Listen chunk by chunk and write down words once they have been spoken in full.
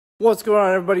What's going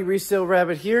on, everybody? Resale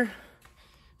Rabbit here.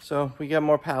 So we got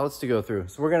more pallets to go through.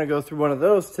 So we're going to go through one of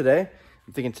those today.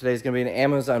 I'm thinking today's going to be an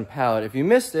Amazon pallet. If you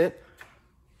missed it,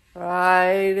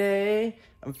 Friday.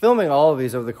 I'm filming all of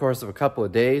these over the course of a couple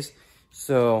of days.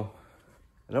 So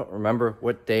I don't remember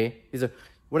what day. These are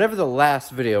whatever the last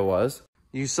video was.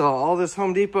 You saw all this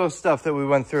Home Depot stuff that we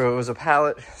went through. It was a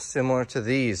pallet similar to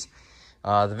these.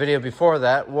 The video before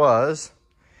that was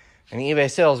an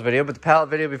eBay sales video, but the pallet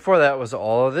video before that was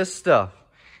all of this stuff.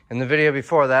 And the video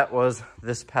before that was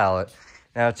this pallet.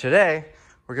 Now today,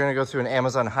 we're gonna go through an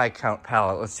Amazon high count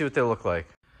pallet. Let's see what they look like.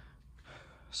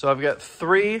 So I've got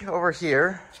 3 over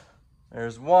here.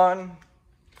 There's 1,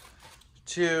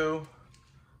 2,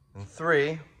 and 3.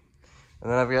 And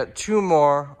then I've got 2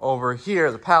 more over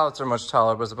here. The pallets are much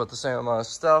taller, but it's about the same amount of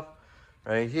stuff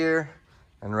right here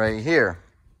and right here.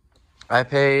 I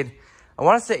paid, I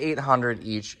want to say $800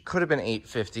 each. Could have been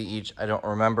 $850 each. I don't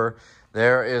remember.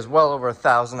 There is well over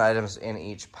 1,000 items in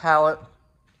each pallet.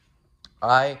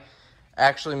 Me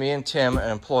and Tim, an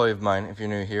employee of mine, if you're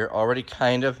new here, already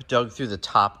kind of dug through the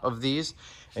top of these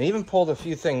and even pulled a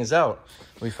few things out.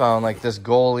 We found like this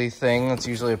goalie thing. That's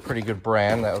usually a pretty good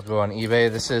brand that will go on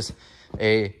eBay. This is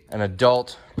an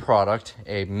adult product,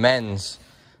 a men's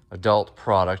adult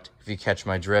product, if you catch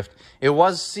my drift. It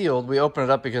was sealed. We opened it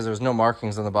up because there was no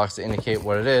markings on the box to indicate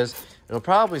what it is. It'll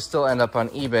probably still end up on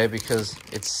eBay because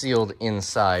it's sealed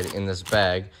inside in this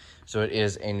bag. So it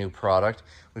is a new product.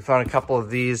 We found a couple of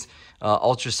these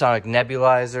ultrasonic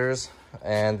nebulizers.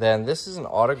 And then this is an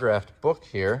autographed book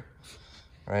here,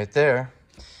 right there.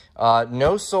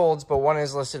 No solds, but one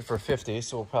is listed for $50,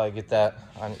 so we'll probably get that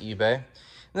on eBay.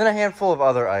 And then a handful of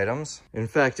other items. In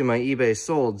fact, in my eBay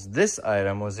solds, this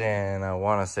item was in, I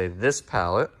want to say, this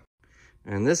pallet.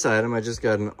 And this item, I just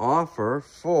got an offer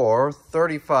for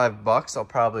 $35. I'll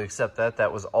probably accept that.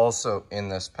 That was also in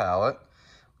this pallet.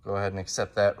 Go ahead and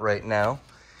accept that right now.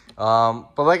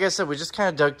 But like I said, we just kind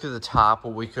of dug through the top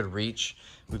what we could reach.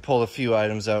 We pulled a few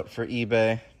items out for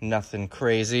eBay. Nothing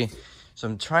crazy. So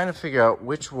I'm trying to figure out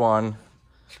which one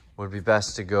would be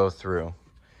best to go through.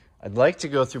 I'd like to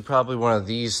go through probably one of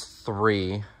these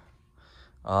 3.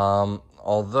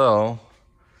 Although,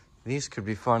 these could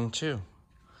be fun too.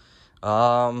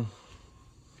 I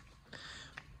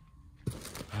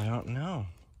don't know.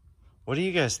 What do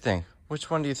you guys think? Which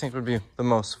one do you think would be the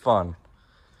most fun?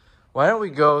 Why don't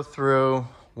we go through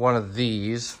one of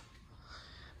these?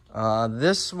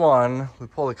 This one, we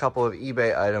pulled a couple of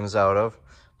eBay items out of,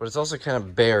 but it's also kind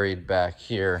of buried back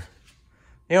here.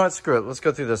 You know what, screw it. Let's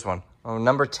go through this one. Oh,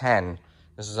 number 10.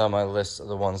 This is on my list of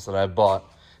the ones that I bought.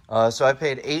 So I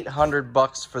paid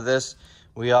 $800 for this.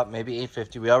 We got maybe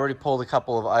 $850. We already pulled a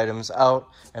couple of items out,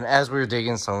 and as we were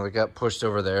digging, some of it got pushed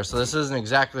over there. So this isn't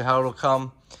exactly how it'll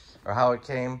come or how it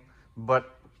came,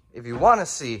 but if you want to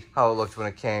see how it looked when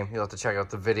it came, you'll have to check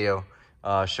out the video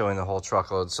showing the whole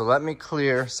truckload. So let me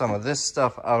clear some of this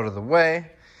stuff out of the way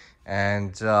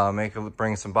and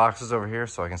bring some boxes over here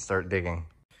so I can start digging.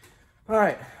 All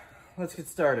right, let's get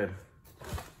started.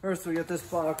 First, we got this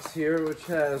box here, which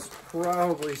has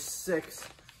probably 6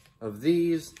 of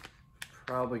these.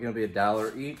 Probably going to be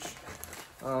 $1 each.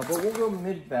 But we'll go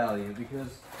mid-value because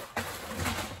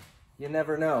you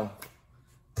never know.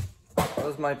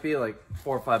 Those might be like $4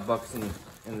 or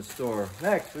 $5 in the store.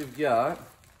 Next, we've got,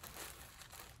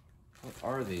 what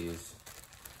are these?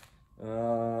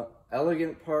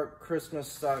 Elegant Park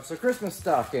Christmas stock. So Christmas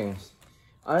stockings.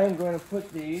 I am going to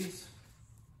put these,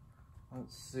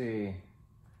 let's see.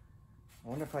 I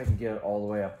wonder if I can get it all the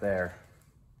way up there.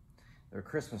 There are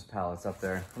Christmas pallets up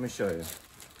there. Let me show you.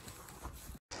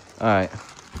 All right,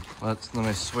 let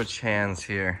me switch hands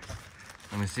here.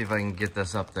 Let me see if I can get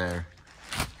this up there.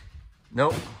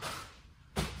 Nope.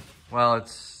 Well,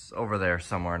 it's over there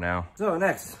somewhere now. So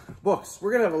next, books.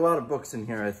 We're gonna have a lot of books in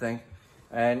here, I think.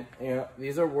 And you know,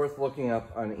 these are worth looking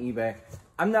up on eBay.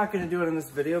 I'm not gonna do it in this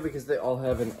video because they all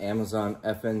have an Amazon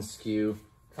FN SKU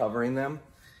covering them.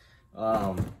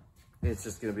 It's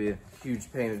just gonna be a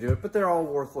huge pain to do it, but they're all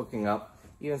worth looking up.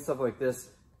 Even stuff like this,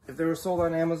 if they were sold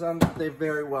on Amazon, they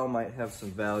very well might have some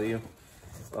value.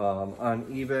 On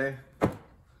eBay,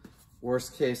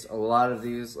 worst case, a lot of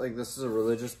these, like this is a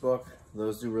religious book.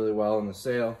 Those do really well in the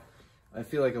sale. I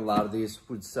feel like a lot of these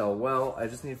would sell well. I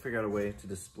just need to figure out a way to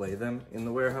display them in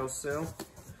the warehouse sale.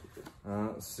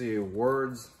 Let's see,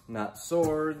 Words, Not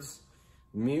Swords,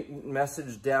 Mutant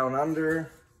Message Down Under.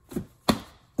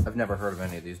 I've never heard of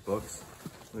any of these books.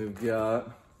 We've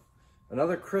got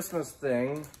another Christmas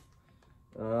thing.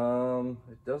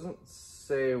 It doesn't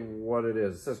say what it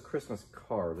is. It says Christmas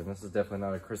card, and this is definitely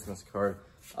not a Christmas card.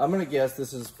 I'm gonna guess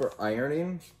this is for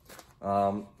ironing.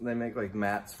 They make like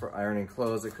mats for ironing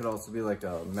clothes. It could also be like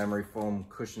a memory foam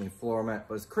cushiony floor mat,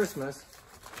 but it's Christmas.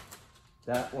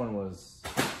 That one was,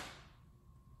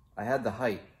 I had the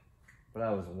height, but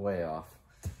I was way off.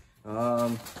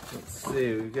 Let's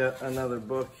see, we've got another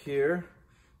book here.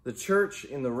 The Church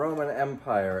in the Roman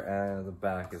Empire, and the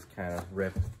back is kind of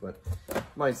ripped, but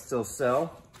might still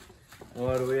sell.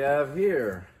 What do we have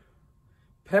here?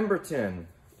 Pemberton,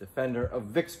 Defender of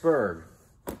Vicksburg.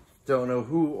 Don't know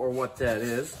who or what that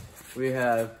is. We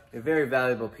have a very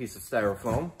valuable piece of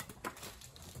styrofoam.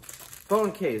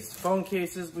 Phone case. Phone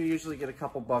cases we usually get a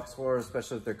couple bucks for,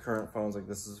 especially if they're current phones. Like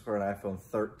this is for an iPhone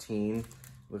 13.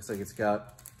 Looks like it's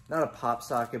got not a pop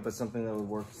socket, but something that would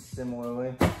work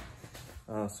similarly.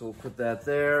 So we'll put that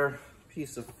there.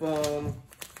 Piece of foam.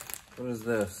 What is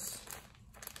this?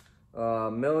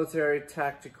 Military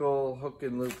tactical hook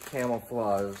and loop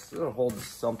camouflage. It'll hold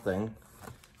something.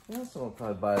 Yeah, someone will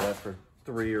probably buy that for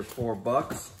 $3 or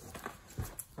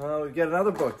 $4. We got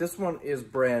another book. This one is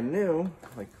brand new,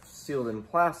 like sealed in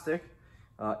plastic.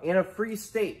 In a Free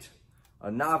State,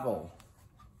 a novel.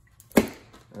 And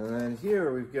then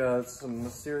here we've got some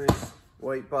mysterious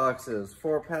white boxes.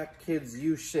 4-pack kids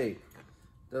U-shape.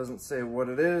 Doesn't say what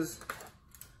it is.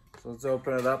 So let's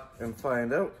open it up and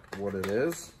find out what it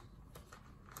is.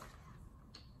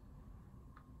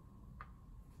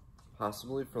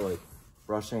 Possibly for like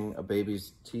brushing a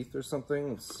baby's teeth or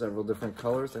something. It's several different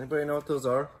colors. Anybody know what those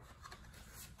are?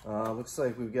 Looks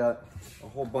like we've got a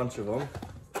whole bunch of them.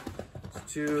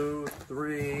 2,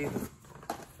 3,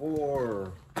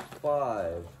 4,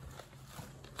 5,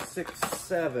 6,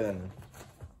 7,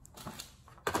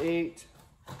 8,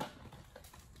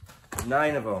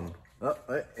 9 of them. Oh,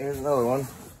 here's another one.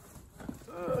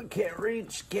 Can't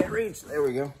reach. There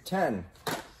we go. 10.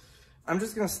 I'm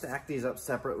just gonna stack these up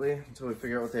separately until we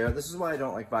figure out what they are. This is why I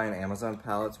don't like buying Amazon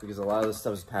pallets, because a lot of this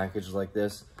stuff is packaged like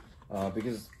this.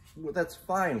 Because that's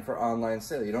fine for online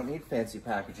sale. You don't need fancy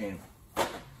packaging.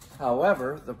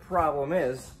 However, the problem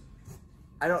is,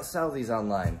 I don't sell these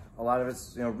online. A lot of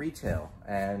it's, you know, retail,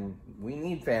 and we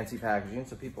need fancy packaging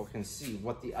so people can see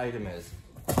what the item is.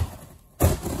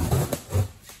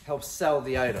 Help sell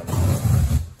the item.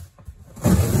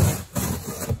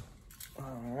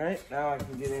 All right, now I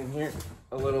can get in here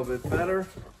a little bit better.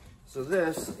 So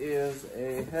this is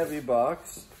a heavy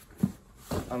box.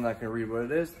 I'm not gonna read what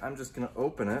it is. I'm just gonna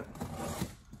open it.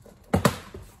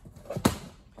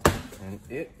 And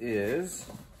it is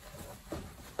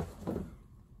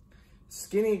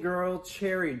Skinny Girl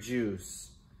Cherry Juice,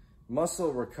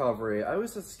 Muscle Recovery. I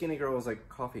always thought Skinny Girl was like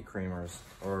coffee creamers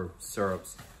or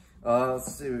syrups.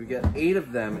 Let's see, we've got 8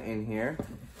 of them in here.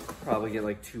 Probably get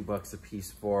like $2 a piece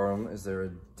for them. Is there a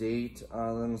date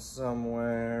on them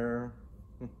somewhere?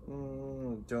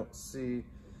 Don't see.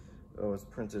 Oh, it's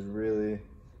printed really.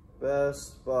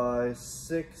 Best by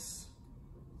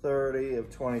 6/30 of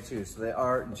 22. So they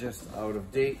are just out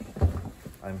of date.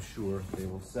 I'm sure they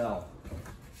will sell.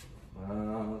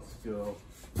 Let's go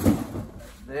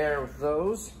there with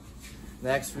those.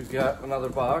 Next, we've got another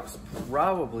box,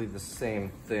 probably the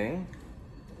same thing.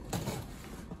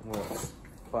 Let's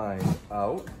find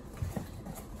out.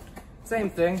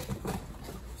 Same thing.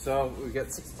 So we've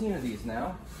got 16 of these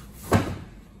now.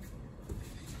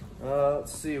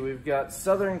 Let's see, we've got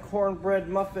Southern Cornbread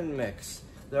Muffin Mix.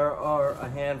 There are a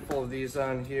handful of these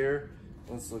on here.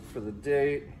 Let's look for the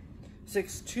date.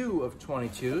 6/2 of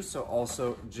 22, so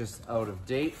also just out of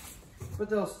date, but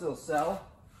they'll still sell.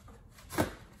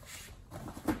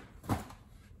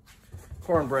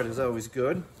 Cornbread is always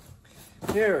good.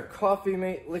 Here, Coffee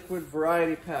Mate Liquid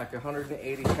Variety Pack,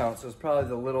 180 count. So it's probably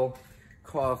the little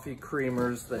coffee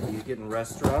creamers that you get in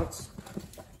restaurants.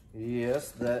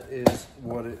 Yes, that is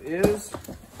what it is.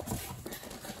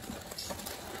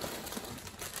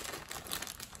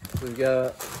 We've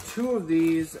got 2 of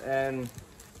these, and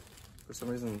for some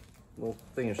reason, a little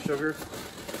thing of sugar.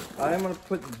 I'm gonna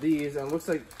put these, and it looks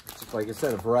like I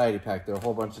said, a variety pack. There are a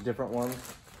whole bunch of different ones.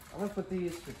 I'm gonna put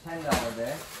these for $10 a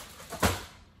day.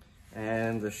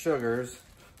 And the sugars,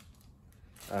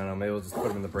 I don't know, maybe we'll just put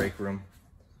them in the break room.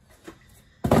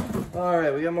 All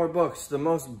right, we got more books. The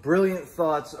Most Brilliant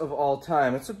Thoughts of All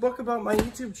Time. It's a book about my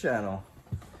YouTube channel.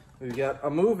 We've got a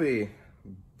movie,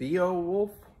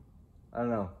 Beowulf. I don't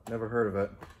know, never heard of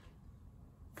it.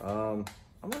 I'm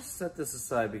gonna set this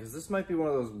aside because this might be one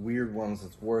of those weird ones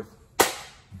that's worth a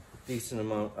decent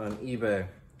amount on eBay.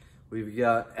 We've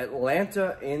got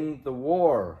Atlanta in the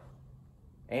War,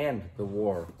 and the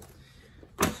War.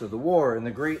 So the war in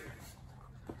the great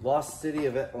lost city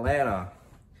of Atlanta.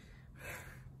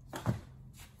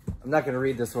 I'm not gonna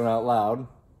read this one out loud,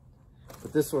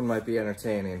 but this one might be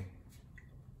entertaining.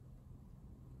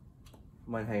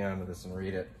 might hang on to this and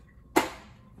read it.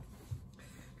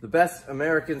 The Best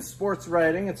American Sports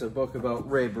Writing. It's a book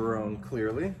about Ray Barone,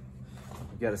 clearly.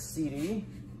 We've got a CD.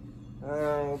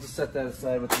 We'll just set that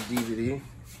aside with the DVD.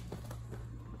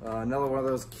 Another one of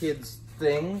those kids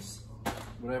things,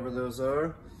 whatever those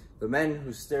are. The Men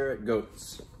Who Stare at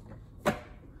Goats.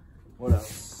 What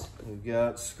else? We've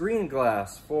got screen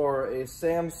glass for a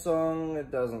Samsung. It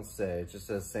doesn't say, it just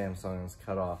says Samsung and it's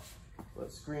cut off.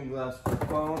 But screen glass for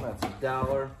phone, that's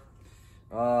 $1.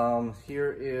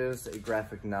 Here is a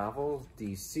graphic novel,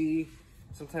 DC.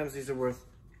 Sometimes these are worth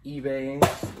eBaying.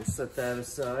 We'll set that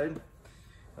aside.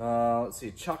 Let's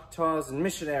see, Choctaws and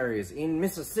Missionaries in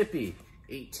Mississippi,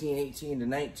 1818 to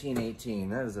 1918.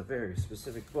 That is a very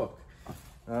specific book.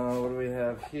 What do we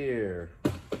have here?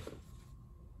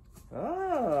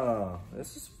 Oh,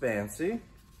 this is fancy.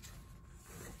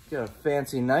 Got a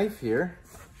fancy knife here,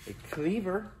 a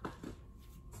cleaver.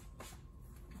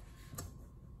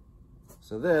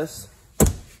 So this,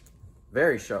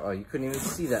 very sharp. Oh, you couldn't even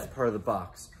see that part of the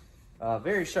box.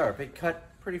 Very sharp. It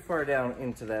cut pretty far down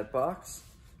into that box.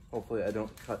 Hopefully I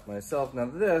don't cut myself. Now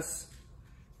this,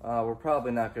 we're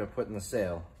probably not going to put in the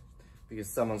sale because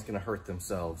someone's going to hurt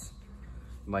themselves.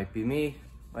 Might be me,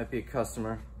 might be a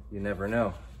customer, you never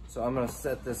know. So I'm going to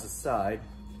set this aside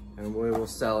and we will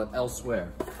sell it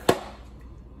elsewhere.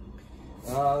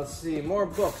 Let's see, more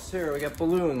books here. We got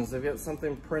balloons. They've got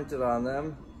something printed on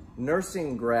them.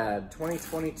 Nursing Grad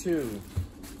 2022,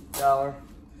 $1.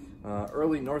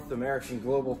 Early North American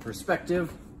Global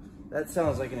Perspective. That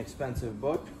sounds like an expensive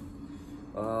book.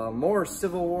 More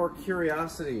Civil War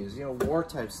curiosities. You know, war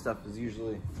type stuff is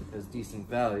usually has decent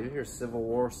value. Here's Civil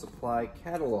War Supply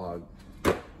Catalog.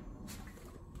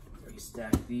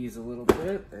 Stack these a little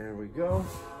bit. There we go.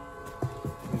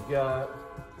 We've got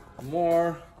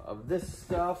more of this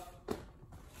stuff.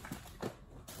 A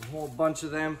whole bunch of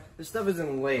them. This stuff is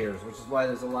in layers, which is why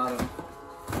there's a lot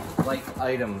of like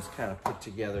items kind of put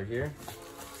together here.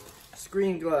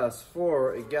 Screen glass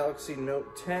for a Galaxy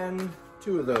Note 10.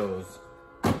 2 of those.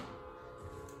 Can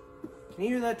you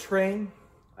hear that train?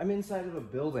 I'm inside of a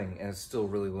building and it's still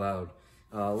really loud.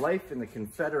 Life in the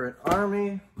Confederate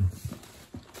Army.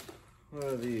 What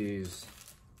are these?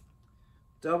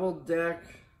 Double deck,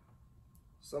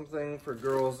 something for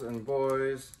girls and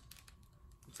boys.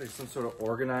 Looks like some sort of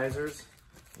organizers.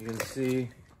 You can see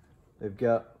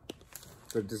they're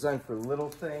designed for little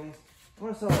things. I'm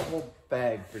gonna sell a whole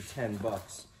bag for 10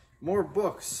 bucks. More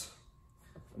books.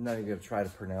 I'm not even gonna try to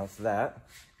pronounce that.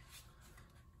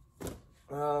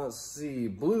 Let's see,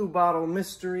 Blue Bottle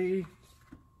Mystery.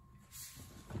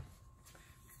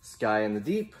 Sky in the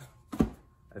Deep.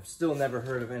 I've still never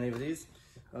heard of any of these.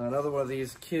 Another one of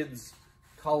these kids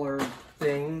colored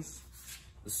things.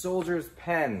 The Soldier's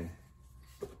Pen.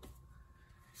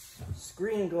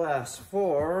 Screen glass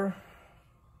for,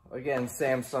 again,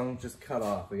 Samsung, just cut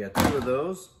off. We got 2 of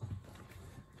those.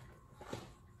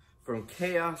 From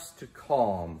Chaos to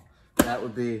Calm. That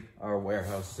would be our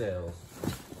warehouse sales.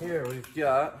 Here we've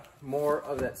got more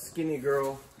of that Skinny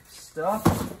Girl stuff.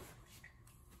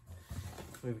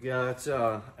 We've got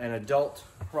an adult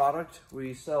product.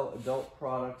 We sell adult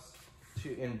products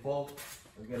in bulk.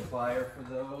 We get a buyer for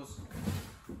those.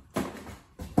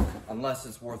 Unless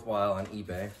it's worthwhile on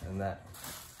eBay, and that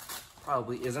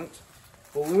probably isn't.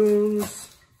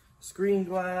 Balloons, screen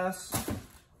glass.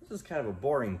 This is kind of a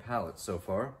boring palette so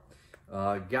far.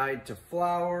 Guide to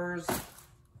Flowers.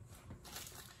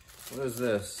 What is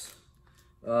this?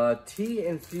 Tea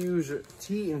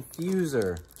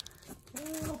infuser.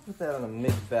 I'll put that on a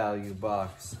mid-value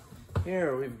box.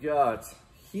 Here we've got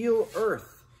Heal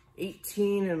Earth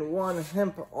 18-in-1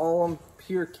 Hemp Alum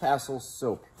Pure Castle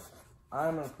Soap.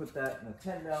 I'm gonna put that in a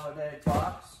 $10 a day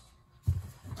box.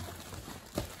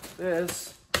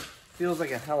 This feels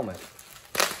like a helmet.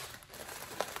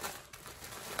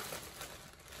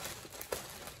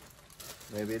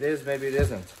 Maybe it is, maybe it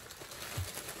isn't.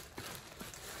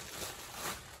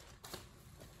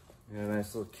 Got a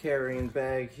nice little carrying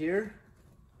bag here.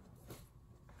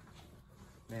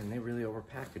 Man, they really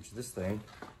overpackaged this thing.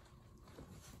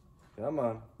 Come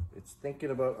on, it's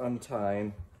thinking about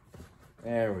untying.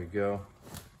 There we go.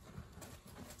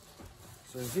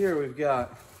 So here we've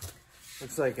got,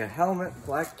 looks like a helmet,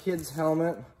 black kid's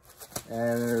helmet,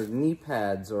 and there's knee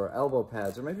pads or elbow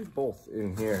pads, or maybe both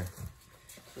in here.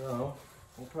 So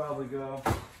we'll probably go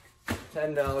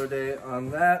 $10 a day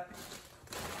on that.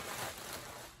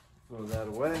 Throw that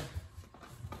away.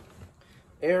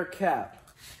 Air cap.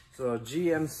 So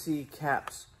GMC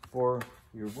caps for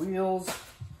your wheels.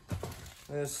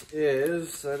 This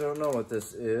is, I don't know what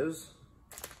this is.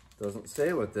 Doesn't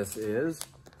say what this is.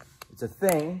 It's a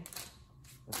thing.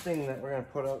 the thing that we're gonna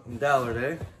put out in Dollar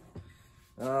Day.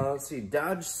 Let's see,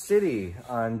 Dodge City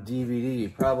on DVD.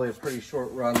 Probably a pretty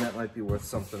short run. That might be worth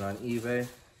something on eBay.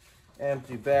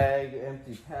 Empty bag,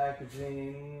 empty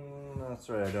packaging. That's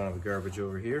right, I don't have a garbage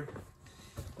over here.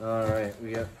 All right,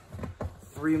 we got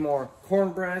 3 more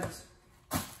cornbreads.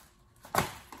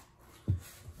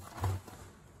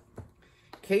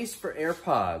 Case for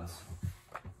AirPods.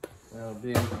 That'll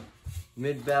be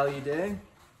mid-value day.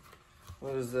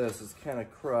 What is this? It's kind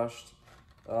of crushed.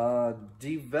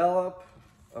 Develop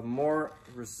a more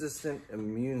resistant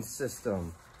immune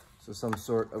system. So some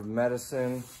sort of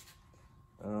medicine.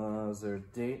 Is there a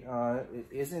date on it? It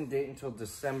isn't date until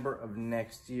December of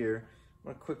next year.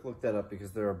 I'm gonna quick look that up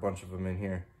because there are a bunch of them in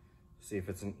here. See if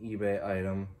it's an eBay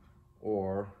item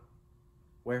or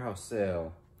warehouse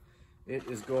sale. It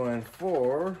is going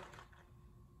for,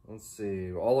 let's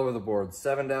see, all over the board,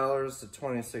 $7 to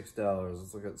 $26.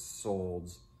 Let's look at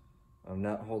solds. I'm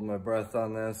not holding my breath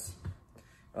on this.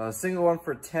 Single one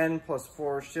for 10 plus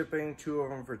 4 shipping, 2 of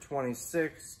them for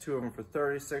 26, 2 of them for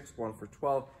 36, 1 for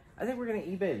 12. I think we're gonna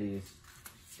eBay these.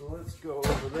 So let's go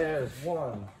over there. There's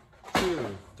 1,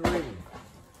 2, 3,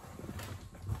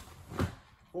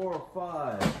 4,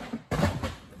 5,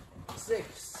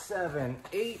 6, 7,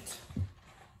 8,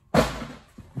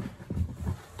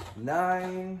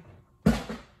 9,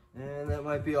 and that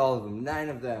might be all of them. 9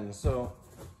 of them. So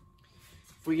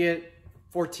if we get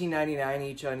 $14.99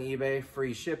 each on eBay,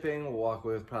 free shipping, we'll walk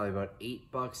away with probably about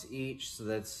 $8 each. So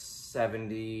that's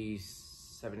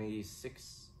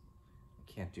 76. I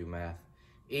can't do math.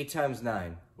 8 times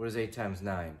 9. What is 8 times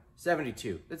 9?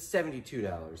 72. That's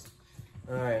 $72.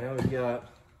 All right, now we've got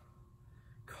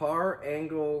car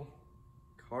angle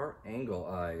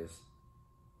eyes.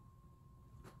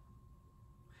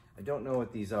 I don't know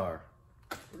what these are.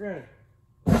 We're gonna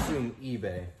assume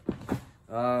eBay.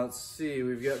 Let's see,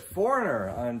 we've got Foreigner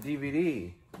on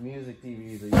DVD. Music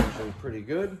DVDs are usually pretty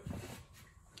good.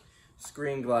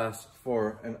 Screen glass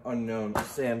for an unknown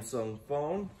Samsung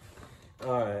phone.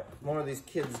 All right, more of these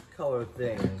kids' color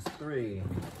things. 3,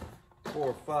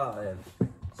 4, 5,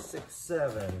 6,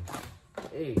 7,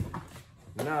 8,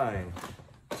 9,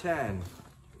 10,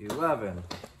 11,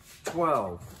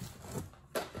 12,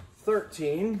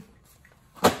 13,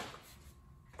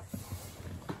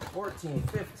 14,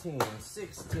 15,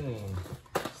 16,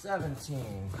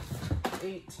 17,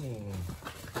 18,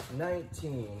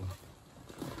 19,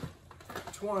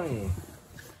 20,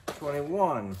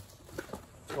 21,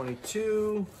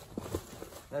 22,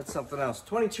 that's something else,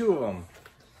 22 of them.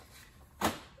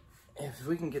 If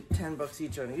we can get $10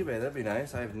 each on eBay, that'd be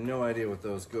nice. I have no idea what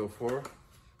those go for.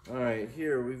 All right,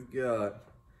 here we've got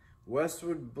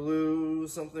Westwood Blue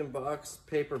something box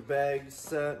paper bag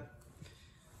set.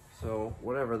 So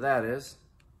whatever that is,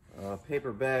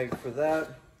 paper bag for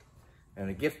that, and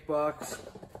a gift box.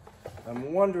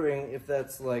 I'm wondering if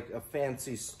that's like a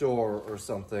fancy store or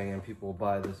something and people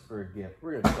buy this for a gift.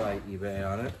 We're gonna try eBay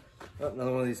on it. Oh,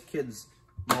 another one of these kids'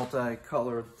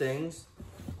 multicolored things.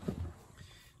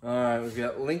 All right, we've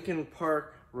got Linkin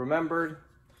Park Remembered.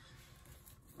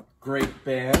 Great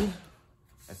band.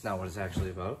 That's not what it's actually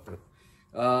about, but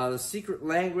The Secret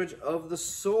Language of the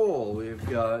Soul. We've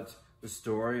got the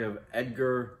story of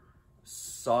Edgar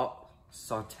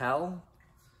Sawtelle,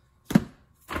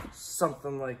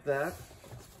 something like that.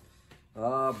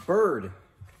 Bird,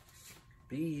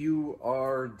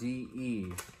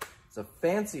 B-U-R-D-E. It's a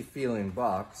fancy feeling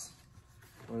box.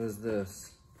 What is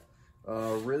this?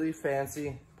 Really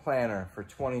fancy planner for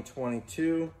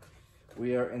 2022.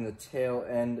 We are in the tail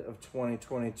end of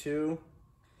 2022.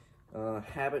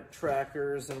 Habit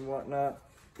trackers and whatnot.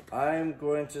 I'm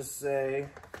going to say,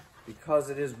 because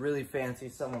it is really fancy,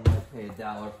 someone might pay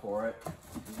 $1 for it.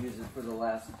 We use it for the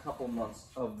last couple months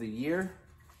of the year.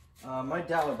 My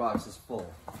dollar box is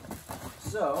full.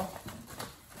 So,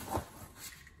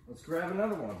 let's grab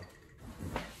another one.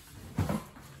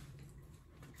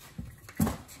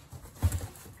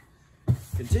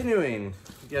 Continuing,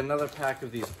 we get another pack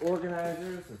of these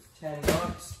organizers. It's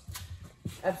 $10.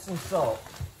 Epsom salt.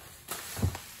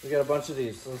 We got a bunch of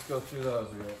these, so let's go through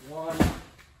those. We got 1,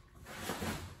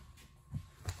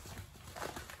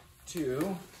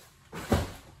 2,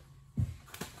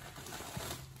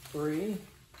 3,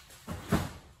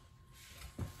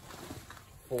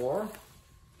 4,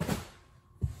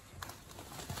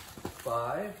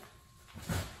 5,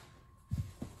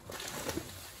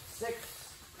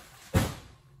 6,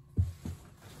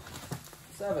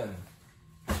 7,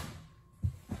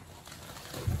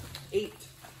 8,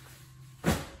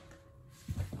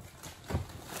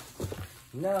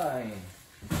 9,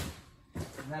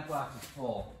 and that box is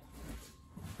full.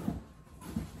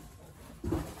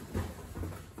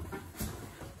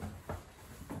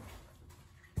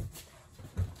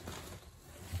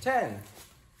 10,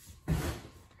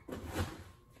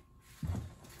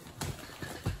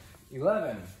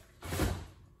 11,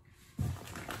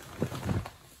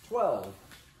 12,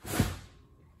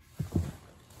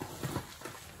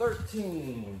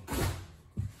 13,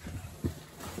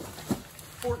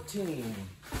 14,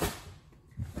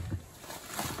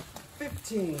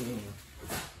 15,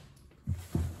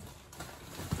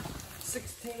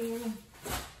 16,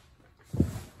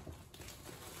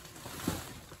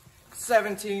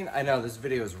 17. I know this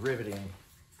video is riveting.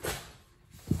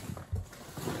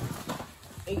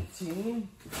 18,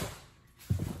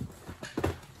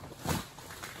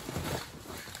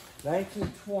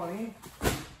 19, 20,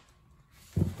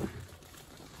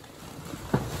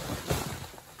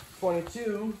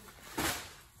 22,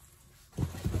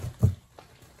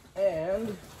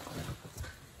 and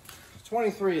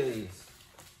 23 of these.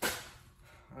 I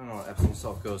don't know what Epsom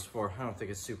salt goes for. I don't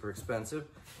think it's super expensive.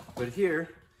 But here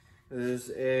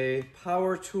is a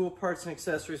power tool parts and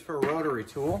accessories for a rotary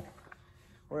tool.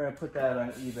 We're gonna put that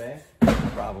on eBay,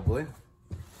 probably.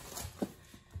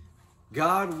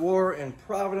 God, War, and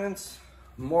Providence,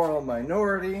 Moral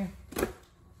Minority.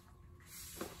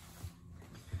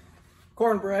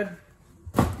 Cornbread.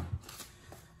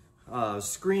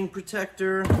 Screen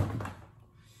protector.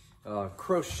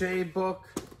 Crochet book.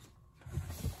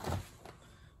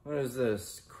 What is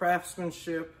this?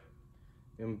 Craftsmanship.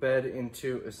 Embed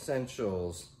into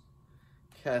essentials.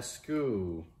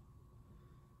 Cascou.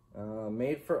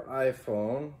 Made for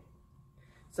iPhone.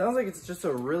 Sounds like it's just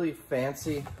a really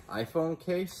fancy iPhone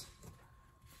case.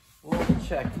 We'll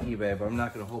check eBay, but I'm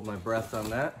not going to hold my breath on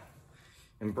that.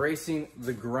 Embracing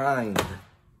the grind.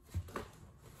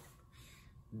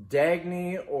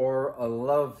 Dagny or a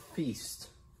love feast.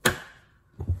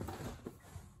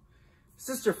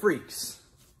 Sister Freaks.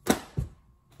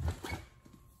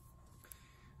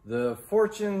 The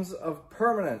Fortunes of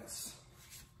Permanence.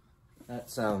 That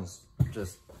sounds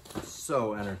just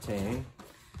so entertaining.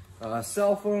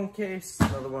 Cell phone case,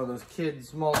 another one of those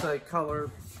kids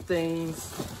multicolor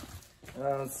things.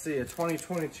 Let's see, a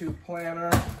 2022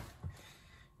 planner.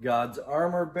 God's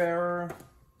Armor Bearer.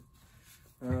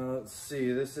 Let's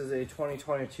see, this is a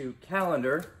 2022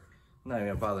 calendar. I'm not even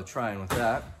gonna bother trying with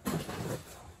that.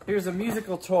 Here's a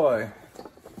musical toy.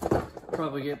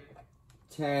 Probably get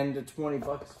 10 to 20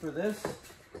 bucks for this.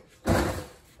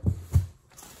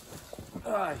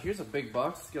 Here's a big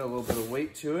box. It's got a little bit of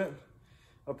weight to it.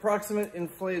 Approximate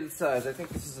inflated size. I think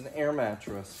this is an air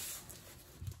mattress.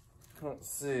 Let's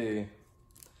see.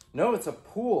 No, it's a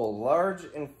pool. Large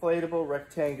inflatable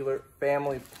rectangular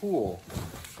family pool.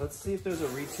 Let's see if there's a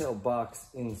retail box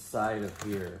inside of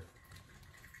here.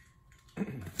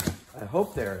 I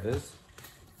hope there is.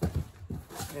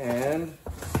 And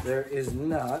there is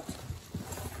not.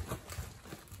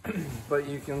 But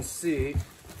you can see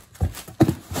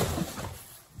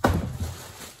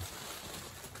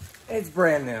it's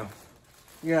brand new.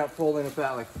 You're not folding it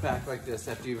back like this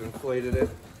after you've inflated it.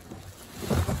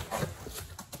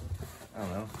 I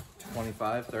don't know,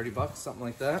 25, 30 bucks, something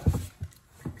like that.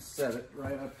 Set it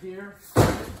right up here. All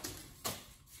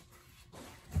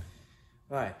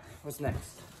right, what's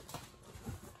next?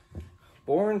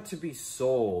 Born to be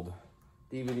Sold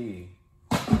DVD.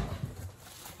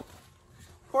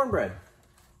 Cornbread.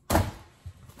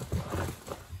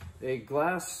 A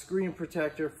glass screen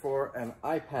protector for an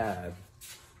iPad.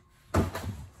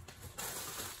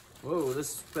 Whoa,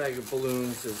 this bag of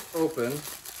balloons is open.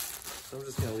 So I'm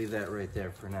just gonna leave that right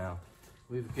there for now.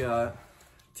 We've got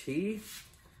tea,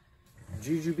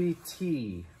 Jujube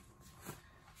tea.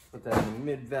 Put that in the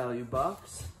mid-value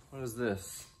box. What is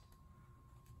this?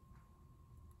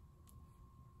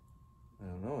 I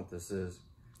don't know what this is.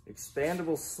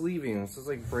 Expandable sleeving. This is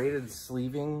like braided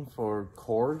sleeving for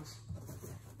cords.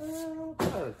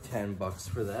 About 10 bucks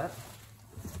for that.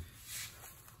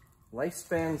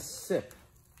 Lifespan sip.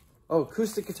 Oh,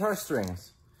 acoustic guitar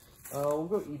strings. We'll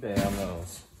go eBay on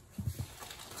those.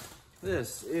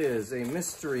 This is a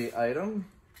mystery item.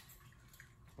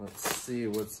 Let's see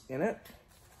what's in it.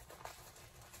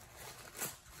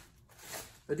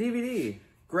 A DVD,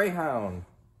 Greyhound,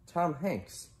 Tom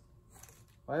Hanks.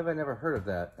 Why have I never heard of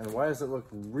that? And why does it look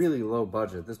really low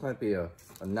budget? This might be a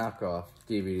knockoff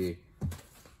DVD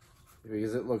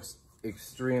because it looks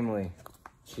extremely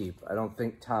cheap. I don't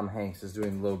think Tom Hanks is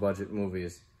doing low budget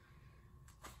movies.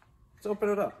 Let's open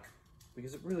it up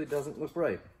because it really doesn't look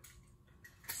right.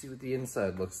 Let's see what the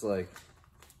inside looks like.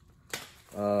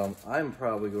 I'm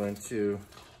probably going to,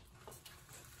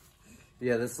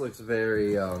 yeah, this looks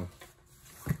very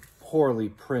poorly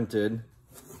printed.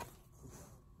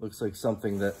 Looks like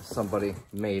something that somebody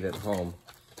made at home.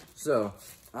 So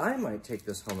I might take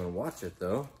this home and watch it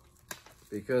though,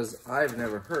 because I've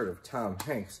never heard of Tom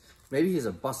Hanks. Maybe he's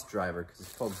a bus driver because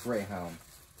it's called Greyhound.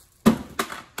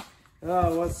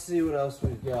 Oh, let's see what else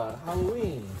we've got.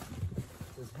 Halloween. It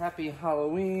says Happy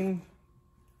Halloween.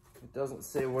 It doesn't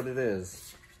say what it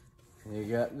is. You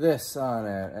got this on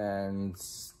it and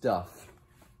stuff.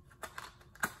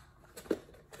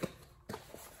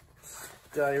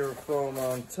 Styrofoam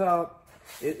on top.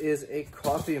 It is a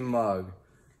coffee mug.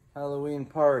 Halloween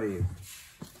party.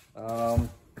 I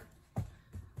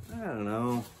don't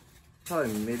know.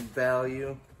 Probably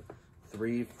mid-value.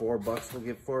 $3-4 we'll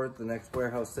get for it. The next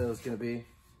warehouse sale is going to be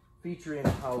featuring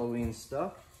Halloween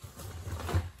stuff.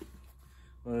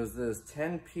 What is this?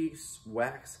 10-piece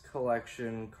wax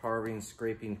collection carving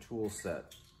scraping tool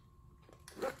set.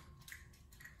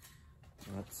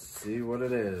 Let's see what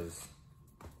it is.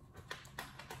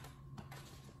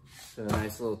 It's got a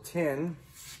nice little tin,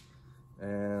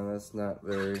 and that's not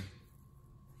very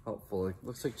helpful. It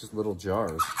looks like just little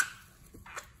jars.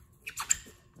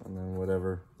 And then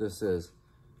whatever this is.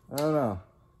 I don't know.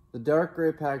 The dark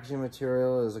gray packaging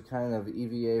material is a kind of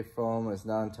EVA foam. It's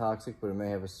non-toxic, but it may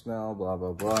have a smell, blah,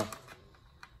 blah, blah.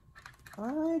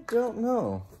 I don't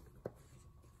know.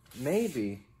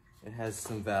 Maybe it has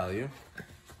some value.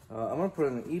 I'm gonna put it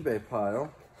in the eBay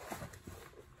pile.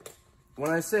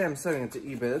 When I say I'm sending it to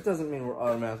eBay, that doesn't mean we're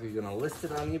automatically gonna list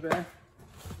it on eBay.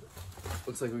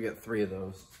 Looks like we got 3 of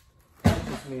those. That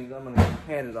just means I'm gonna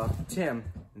hand it off to Tim,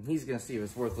 and he's gonna see if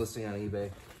it's worth listing on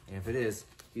eBay. And if it is,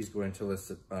 he's going to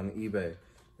list it on eBay.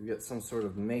 We've got some sort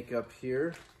of makeup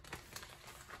here.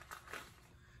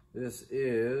 This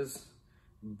is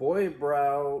Boy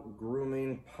Brow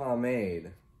Grooming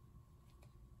Pomade.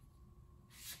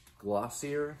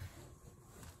 Glossier?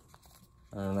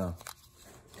 I don't know.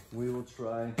 We will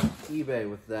try eBay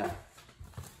with that.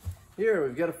 Here,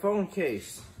 we've got a phone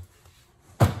case.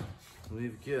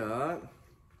 We've got,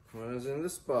 what is in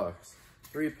this box?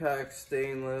 3-pack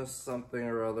stainless something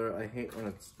or other. I hate when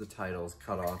it's the title is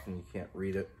cut off and you can't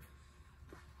read it.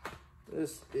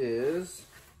 This is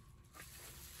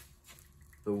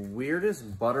the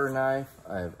weirdest butter knife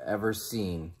I've ever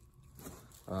seen.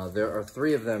 There are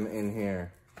 3 of them in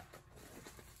here.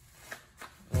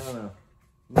 I don't know.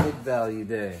 Mid-value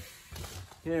day.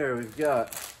 Here we've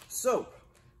got soap.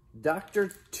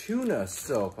 Dr. Tuna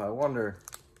soap. I wonder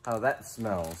how that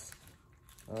smells.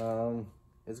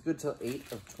 It's good till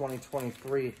 8 of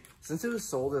 2023. Since it was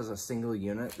sold as a single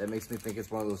unit, that makes me think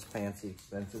it's one of those fancy,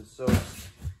 expensive soaps.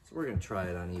 So we're gonna try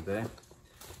it on eBay.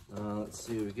 Let's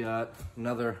see, we got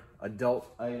another adult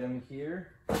item here.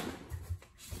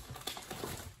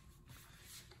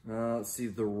 Let's see,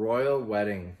 the Royal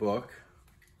Wedding book.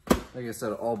 Like I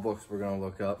said, all books we're gonna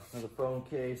look up. Another phone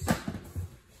case.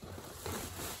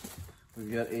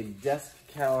 We've got a desk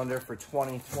calendar for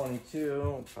 2022.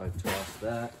 We'll probably toss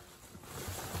that.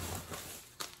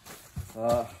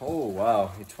 Oh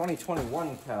wow, a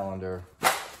 2021 calendar.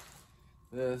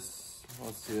 This,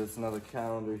 let's see, there's another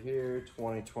calendar here,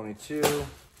 2022.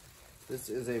 This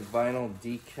is a vinyl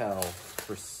decal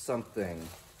for something.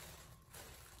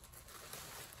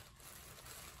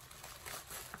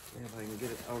 If I can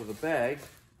get it out of the bag.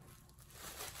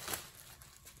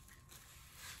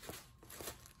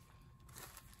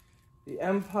 The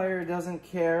Empire doesn't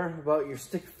care about your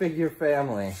stick figure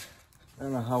family. I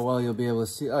don't know how well you'll be able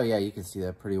to see. Oh yeah, you can see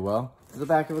that pretty well. It's the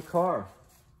back of a car.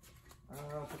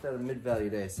 I'll put that at mid-value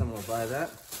day. Someone will buy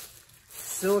that.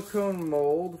 Silicone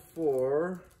mold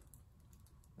for,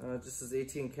 just as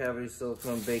 18 cavity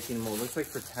silicone baking mold. Looks like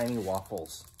for tiny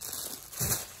waffles.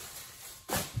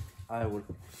 I would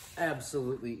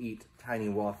absolutely eat tiny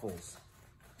waffles.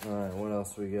 All right, what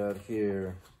else we got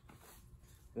here?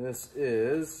 This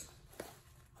is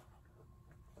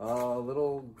a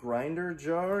little grinder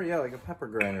jar. Yeah, like a pepper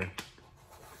grinder.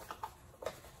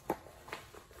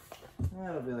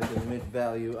 That'll be like a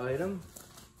mid-value item.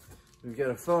 We've got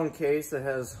a phone case that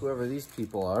has whoever these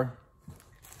people are.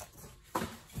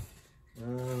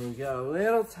 We got a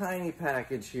little tiny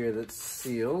package here that's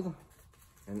sealed.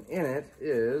 And in it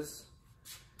is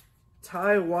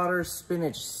Thai water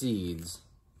spinach seeds.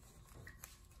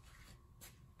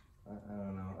 I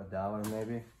don't know, $1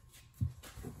 maybe?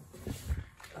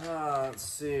 Let's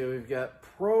see, we've got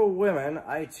Pro Women.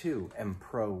 I too am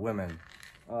Pro Women.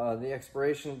 The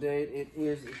expiration date, it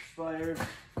is expired.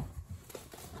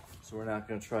 So we're not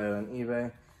gonna try it on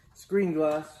eBay. Screen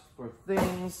glass for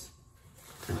things.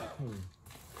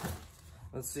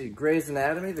 Let's see, Grey's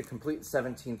Anatomy, the complete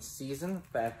 17th season,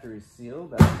 factory seal.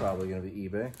 That's probably gonna be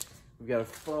eBay. We've got a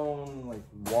phone, like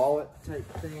wallet type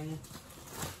thing.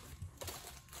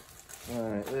 All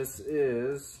right, this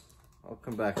is, I'll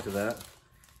come back to that.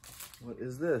 What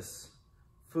is this?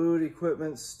 Food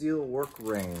equipment steel work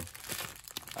ring.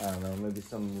 I don't know, maybe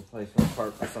some replacement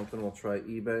part for something. We'll try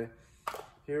eBay.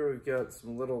 Here we've got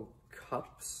some little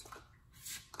cups.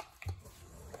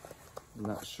 I'm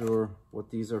not sure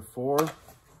what these are for. This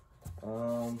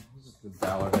is the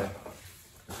Ballard.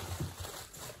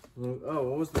 Oh,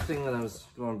 what was the thing that I was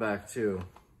going back to?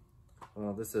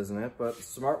 Well, this isn't it, but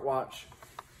smartwatch,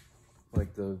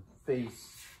 like the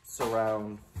face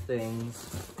surround things.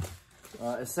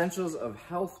 Essentials of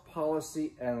health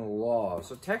policy and law.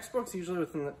 So textbooks usually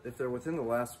if they're within the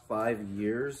last 5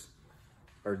 years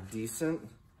are decent.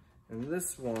 And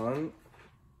this one,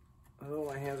 oh,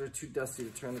 my hands are too dusty to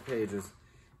turn the pages,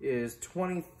 is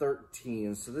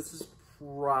 2013. So this is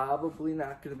probably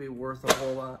not going to be worth a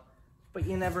whole lot, but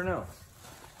you never know.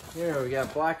 Here we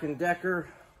got Black & Decker,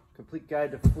 Complete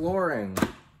Guide to Flooring.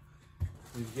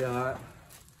 We've got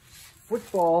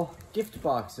football gift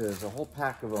boxes, a whole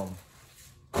pack of them.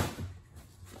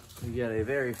 We got a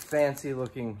very fancy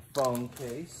looking phone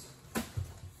case.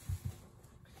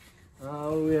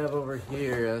 What do we have over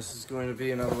here? This is going to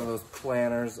be another one of those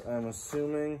planners, I'm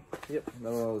assuming. Yep,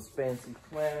 another one of those fancy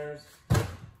planners.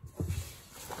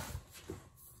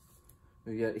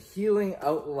 We got Healing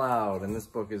Out Loud, and this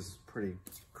book is pretty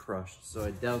crushed, so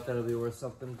I doubt that'll be worth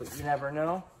something, but you never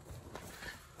know.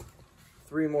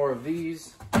 3 more of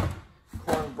these.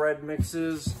 Cornbread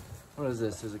mixes. What is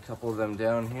this? There's a couple of them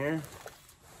down here.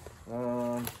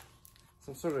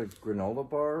 Some sort of granola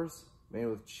bars made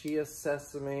with chia,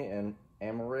 sesame, and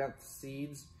amaranth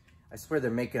seeds. I swear they're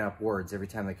making up words every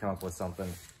time they come up with something.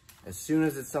 As soon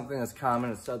as it's something that's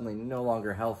common, it's suddenly no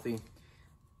longer healthy.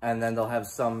 And then they'll have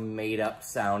some made up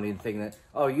sounding thing that,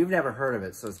 oh, you've never heard of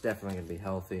it, so it's definitely gonna be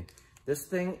healthy. This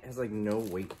thing has like no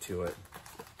weight to it.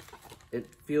 It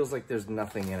feels like there's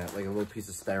nothing in it, like a little piece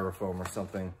of styrofoam or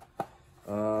something.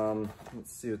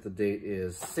 Let's see what the date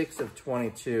is.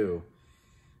 6/22.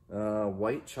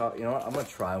 White chocolate. You know what? I'm gonna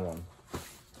try one.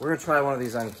 We're gonna try one of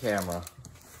these on camera.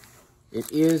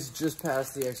 It is just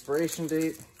past the expiration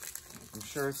date. I'm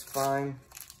sure it's fine.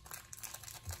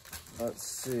 Let's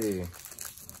see.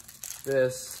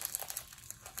 This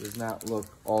does not look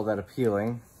all that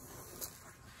appealing.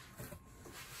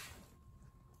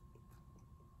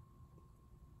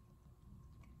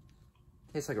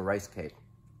 Tastes like a rice cake.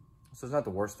 So it's not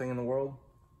the worst thing in the world.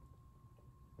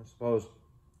 I suppose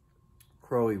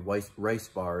Crowy rice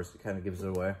bars, it kind of gives it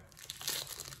away.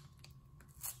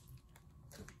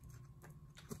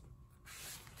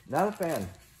 Not a fan.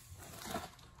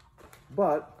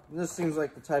 But this seems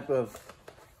like the type of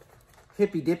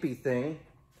hippy-dippy thing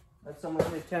that someone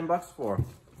paid 10 bucks for.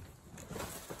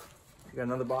 We got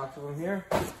another box of them here.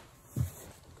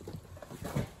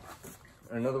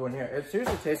 And another one here. It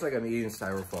seriously tastes like I'm eating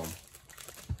styrofoam.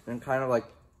 And kind of like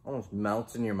almost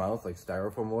melts in your mouth like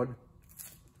styrofoam would.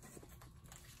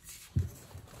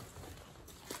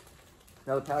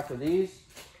 Another pack of these.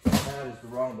 That is the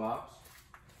wrong box.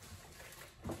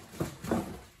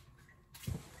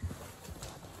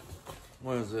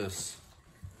 What is this?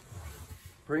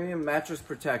 Premium mattress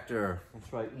protector. I'll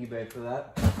try eBay for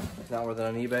that. It's not worth it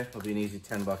on eBay. It'll be an easy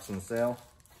 10 bucks in the sale.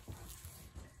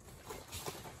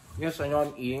 Yes, I know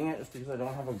I'm eating it. It's because I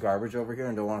don't have a garbage over here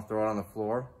and don't want to throw it on the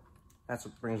floor. That's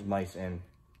what brings mice in.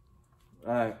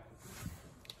 All right.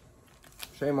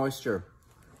 Shea Moisture.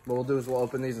 What we'll do is we'll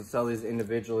open these and sell these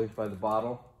individually by the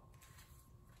bottle.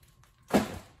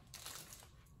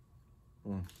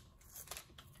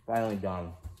 Finally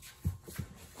done.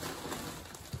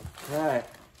 All right.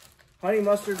 Honey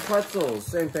mustard pretzels.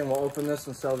 Same thing. We'll open this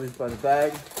and sell these by the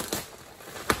bag.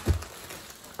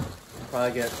 We'll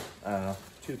probably get, I don't know,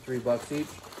 $2-3 bucks each.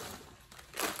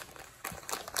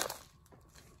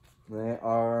 They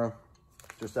are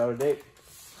just out of date.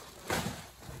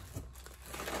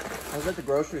 I was at the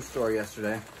grocery store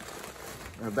yesterday,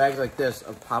 and a bag like this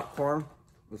of popcorn,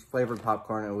 it was flavored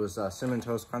popcorn. It was Cinnamon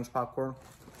Toast Crunch popcorn.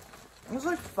 It was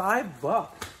like $5.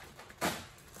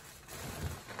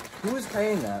 Who is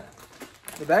paying that?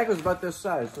 The bag was about this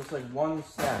size, so it's like one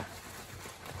snack.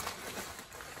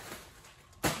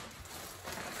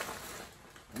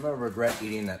 I'm gonna regret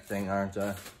eating that thing, aren't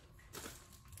I?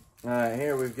 All right,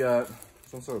 here we've got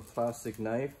some sort of plastic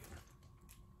knife.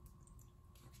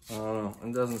 I don't know,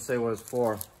 it doesn't say what it's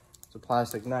for. It's a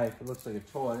plastic knife, it looks like a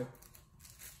toy.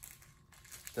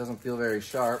 Doesn't feel very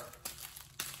sharp.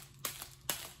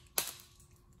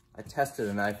 I tested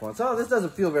a knife once. Oh, this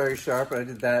doesn't feel very sharp, but I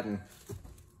did that and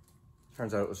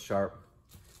turns out it was sharp.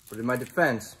 But in my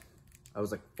defense, I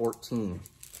was like 14.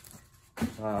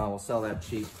 We'll sell that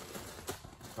cheap.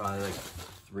 Probably like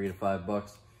 $3 to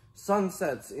 $5.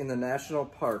 Sunsets in the National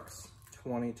Parks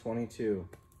 2022.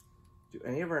 Do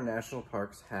any of our national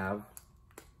parks have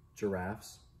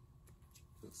giraffes?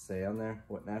 Does it say on there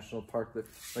what national park?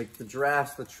 Like the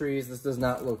giraffes, the trees, this does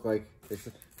not look like,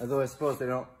 although I suppose they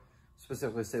don't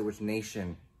specifically say which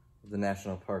nation of the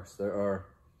national parks there are.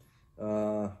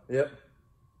 Yep.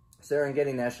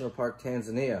 Serengeti National Park,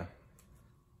 Tanzania.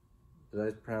 Did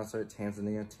I pronounce it right?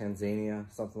 Tanzania,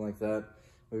 something like that.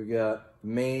 We've got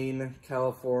Maine,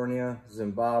 California,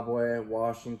 Zimbabwe,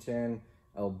 Washington,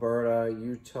 Alberta,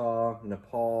 Utah,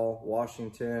 Nepal,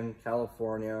 Washington,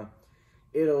 California,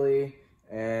 Italy,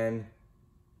 and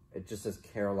it just says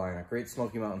Carolina. Great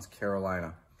Smoky Mountains,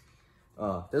 Carolina.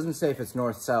 Doesn't say if it's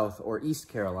North, South, or East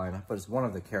Carolina, but it's one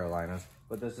of the Carolinas.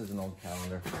 But this is an old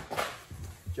calendar.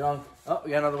 Junk. Oh,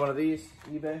 we got another one of these.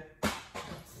 eBay.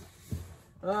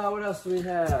 What else do we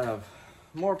have?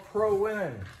 More pro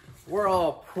women. We're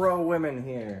all pro women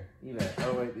here. eBay.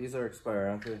 Oh wait, these are expired,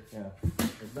 aren't they? Yeah.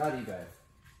 It's not eBay.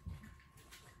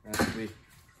 That has to be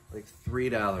like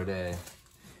 $3 day.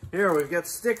 Here we've got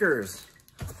stickers.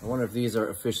 I wonder if these are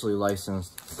officially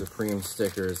licensed Supreme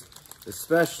stickers.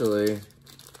 Especially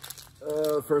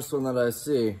the first one that I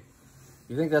see.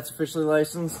 You think that's officially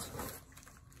licensed?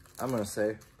 I'm gonna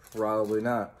say probably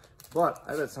not. But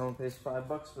I bet someone pays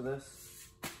 $5 for this.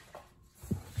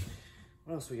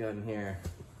 What else we got in here?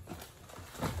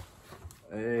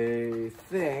 A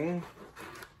thing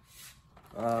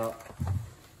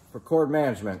for cord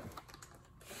management.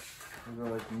 We'll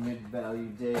go like mid-value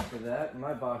day for that.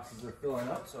 My boxes are filling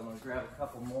up, so I'm gonna grab a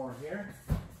couple more here.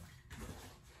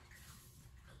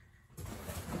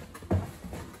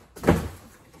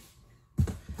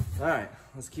 All right,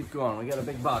 let's keep going. We got a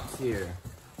big box here.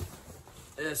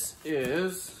 This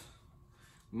is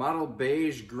model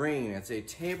beige green. It's a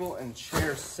table and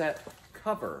chair set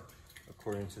cover,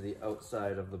 according to the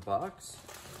outside of the box.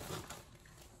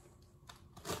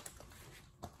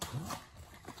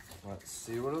 Let's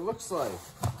see what it looks like.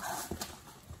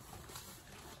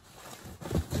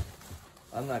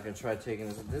 I'm not gonna try taking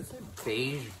this. Did it say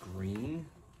beige green?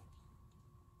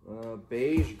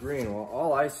 Beige green. Well,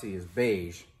 all I see is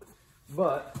beige.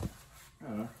 But, I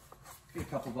don't know, get a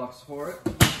couple bucks for it.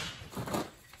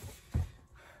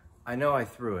 I know I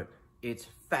threw it. It's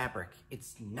fabric.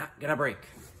 It's not gonna break.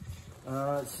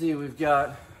 Let's see, we've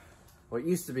got what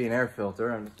used to be an air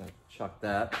filter. I'm just gonna chuck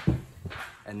that,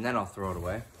 and then I'll throw it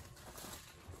away.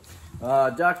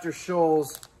 Dr.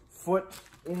 Scholl's foot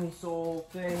insole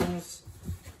things.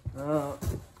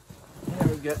 Here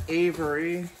we've got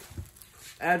Avery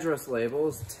address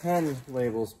labels, 10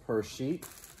 labels per sheet.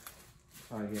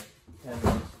 Probably get 10 of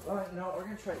those. All right, no, we're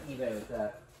gonna try eBay with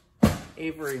that.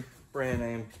 Avery brand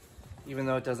name, even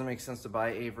though it doesn't make sense to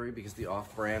buy Avery because the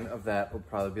off-brand of that will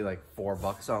probably be like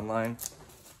 $4 online.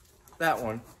 That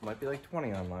one might be like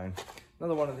 20 online.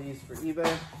 Another one of these for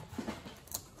eBay.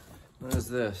 What is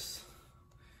this?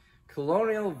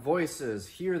 Colonial Voices,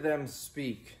 Hear Them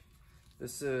Speak.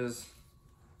 This is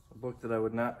a book that I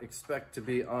would not expect to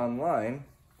be online.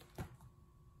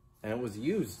 And it was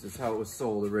used, is how it was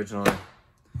sold originally.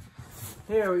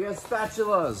 Here we got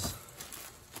spatulas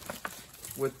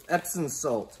with Epsom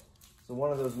salt. So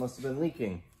one of those must have been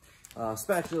leaking.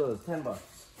 Spatulas, $10.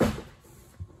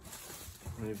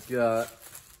 We've got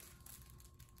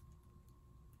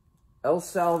El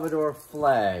Salvador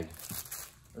flag.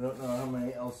 I don't know how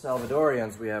many El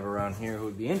Salvadorians we have around here who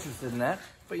would be interested in that,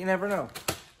 but you never know.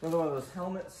 Another one of those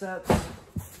helmet sets.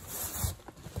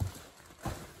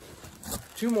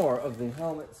 2 more of the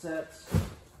helmet sets.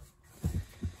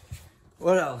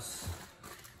 What else?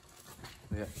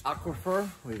 We got Aquifer.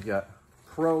 We've got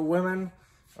Pro Women.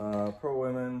 Pro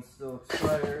Women still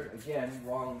expired. Again,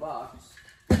 wrong box.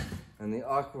 And the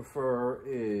Aquifer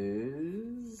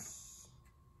is...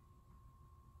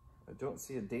 I don't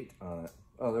see a date on it.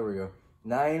 Oh, there we go.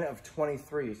 9 of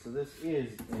 23. So this is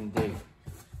in date.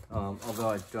 Although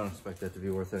I don't expect that to be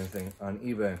worth anything on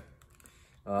eBay.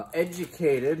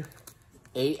 Educated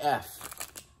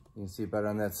AF. You can see it better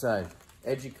on that side.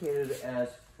 Educated as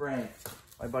Frank.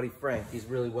 My buddy Frank. He's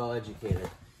really well educated.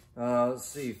 Let's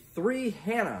see. 3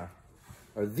 Hannah.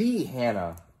 Or the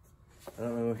Hannah. I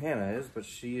don't know who Hannah is, but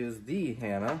she is the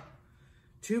Hannah.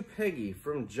 2 Peggy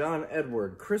from John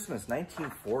Edward. Christmas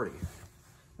 1940.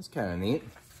 That's kind of neat.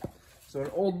 So an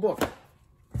old book.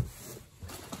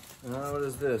 What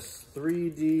is this?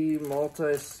 3D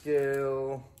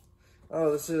multi-scale.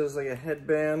 Oh, this is like a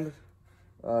headband.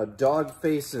 Dog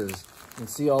faces. You can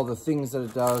see all the things that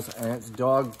it does, and it's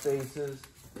dog faces.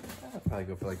 That'll probably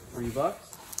go for like $3.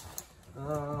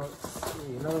 Let's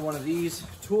see, another one of these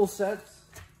tool sets.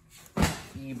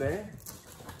 eBay.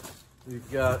 We've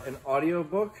got an audio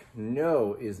book.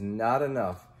 No is not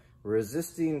enough.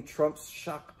 resisting Trump's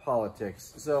shock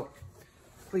politics. So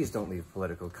please don't leave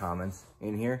political comments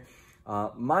in here.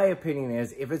 My opinion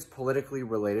is, if it's politically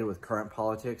related with current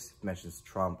politics, mentions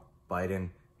Trump, Biden,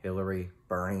 Hillary,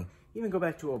 Bernie, even go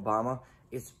back to Obama,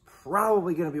 it's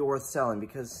probably going to be worth selling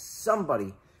because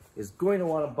somebody is going to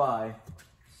want to buy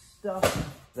stuff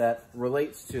that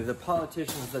relates to the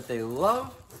politicians that they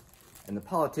love and the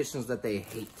politicians that they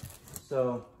hate.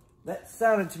 So that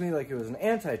sounded to me like it was an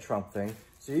anti-Trump thing.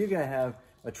 So you're going to have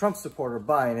a Trump supporter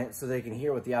buying it so they can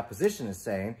hear what the opposition is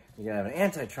saying. You're going to have an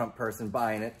anti-Trump person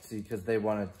buying it because they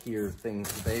want to hear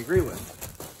things that they agree with.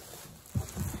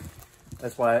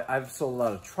 That's why I've sold a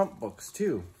lot of Trump books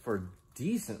too for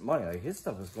decent money. Like, his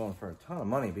stuff is going for a ton of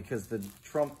money because the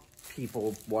Trump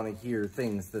people want to hear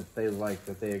things that they like,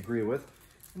 that they agree with.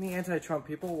 And the anti-Trump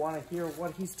people want to hear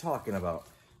what he's talking about.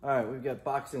 All right, we've got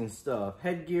boxing stuff.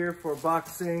 Headgear for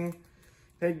boxing.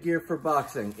 Headgear for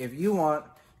boxing. If you want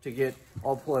to get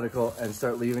all political and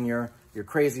start leaving your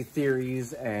crazy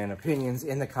theories and opinions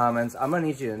in the comments, I'm going to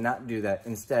need you to not do that.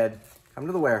 Instead, come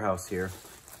to the warehouse here.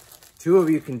 Two of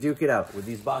you can duke it out with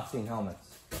these boxing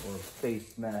helmets or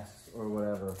face masks or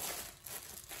whatever.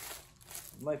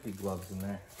 Might be gloves in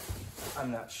there.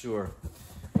 I'm not sure.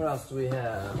 What else do we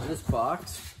have? This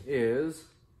box is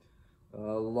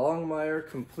Longmire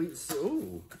Complete Seal.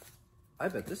 Ooh, I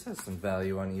bet this has some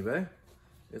value on eBay.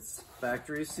 It's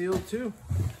factory sealed too.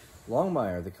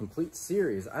 Longmire, the Complete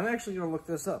Series. I'm actually going to look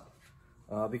this up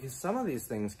because some of these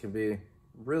things can be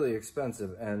really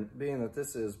expensive, and being that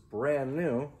this is brand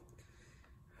new,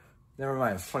 never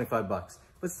mind, it's 25 bucks.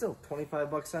 But still, 25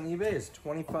 bucks on eBay is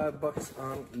 25 bucks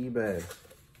on eBay.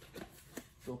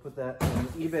 So we'll put that in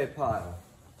the eBay pile.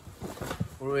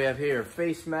 What do we have here?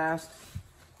 Face mask.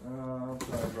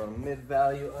 Probably a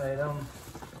mid-value item.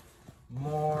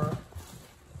 More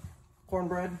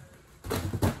cornbread.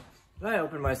 Did I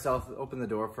open the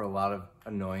door for a lot of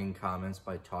annoying comments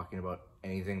by talking about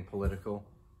anything political?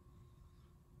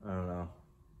 I don't know.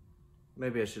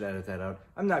 Maybe I should edit that out.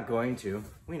 I'm not going to.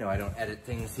 We know I don't edit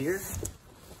things here.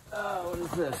 What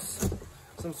is this?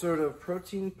 Some sort of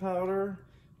protein powder.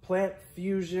 Plant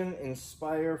Fusion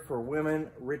Inspire for Women,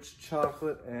 rich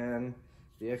chocolate, and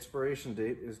the expiration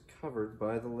date is covered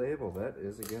by the label. That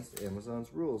is against Amazon's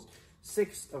rules.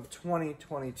 6th of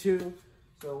 2022.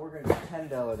 So we're going to do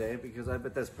 $10 a day because I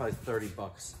bet that's probably 30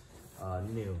 bucks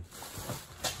new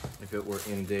if it were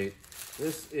in date.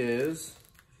 This is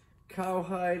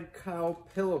cowhide cow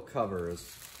pillow covers.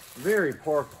 Very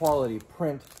poor quality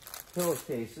print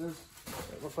pillowcases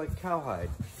that look like cowhide.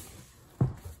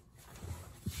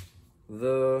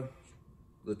 The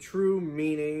true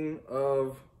meaning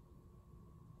of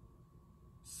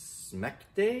Smek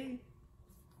Day?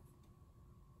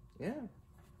 Yeah,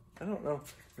 I don't know.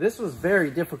 This was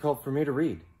very difficult for me to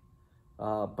read,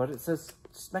 but it says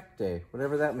Smek Day,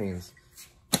 whatever that means.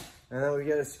 And then we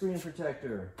got a screen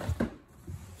protector.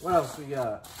 What else we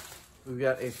got? We've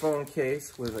got a phone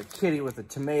case with a kitty with a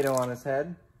tomato on his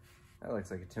head. That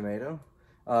looks like a tomato.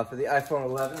 For the iPhone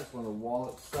 11, it's one of the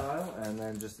wallet style, and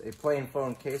then just a plain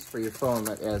phone case for your phone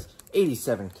that has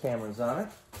 87 cameras on it.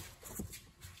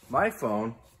 My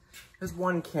phone has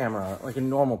one camera on it, like a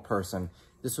normal person.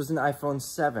 This was an iPhone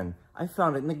 7. I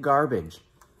found it in the garbage.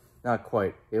 Not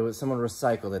quite. It was someone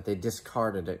recycled it. They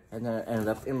discarded it, and then it ended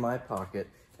up in my pocket.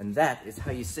 And that is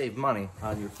how you save money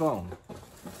on your phone.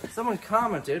 Someone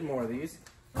commented, more of these,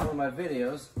 on one of my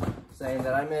videos, saying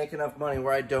that I make enough money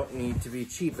where I don't need to be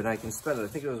cheap and I can spend it. I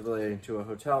think it was relating to a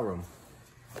hotel room.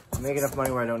 I make enough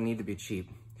money where I don't need to be cheap,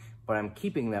 but I'm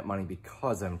keeping that money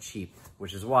because I'm cheap,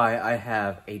 which is why I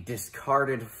have a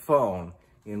discarded phone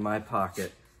in my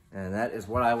pocket, and that is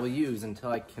what I will use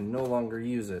until I can no longer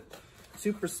use it.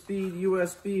 Super speed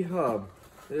USB hub.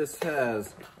 This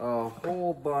has a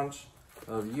whole bunch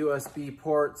of USB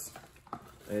ports.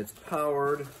 It's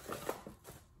powered.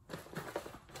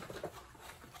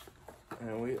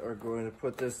 And we are going to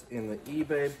put this in the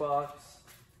eBay box.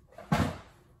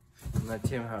 And let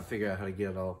Tim figure out how to get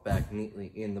it all back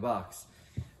neatly in the box.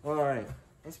 All right,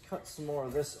 let's cut some more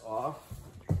of this off.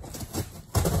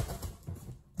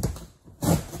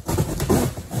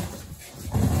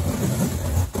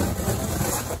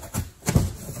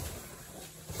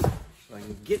 So I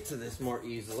can get to this more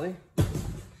easily.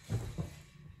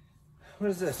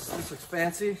 What is this? This looks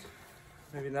fancy.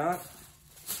 Maybe not.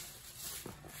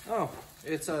 Oh,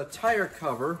 it's a tire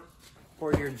cover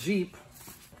for your Jeep,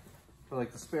 for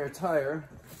like the spare tire,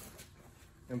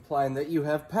 implying that you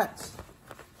have pets.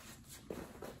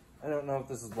 I don't know if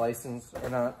this is licensed or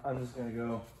not. I'm just gonna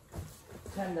go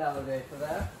 $10 a day for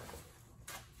that.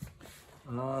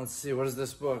 Let's see, what is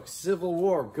this book? Civil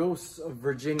War, Ghosts of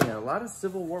Virginia. A lot of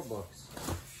Civil War books.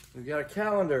 We've got a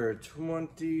calendar,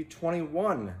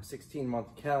 2021,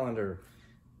 16-month calendar.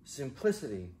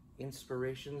 Simplicity,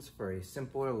 inspirations for a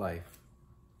simpler life.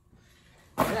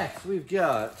 Next, we've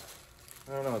got,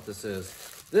 I don't know what this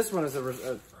is. This one is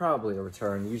probably a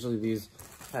return. Usually these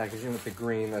packaging with the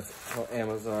green, that's how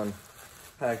Amazon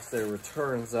packs their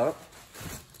returns up.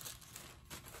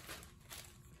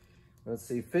 Let's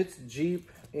see, Fitz Jeep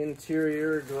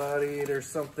interior Gladiator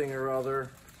something or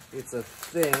other. It's a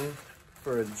thing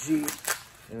for a Jeep,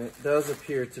 and it does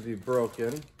appear to be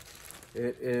broken.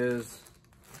 It is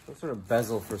some sort of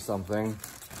bezel for something,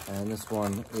 and this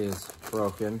one is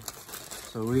broken.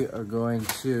 So we are going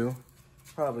to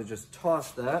probably just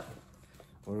toss that.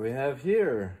 What do we have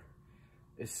here?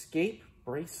 Escape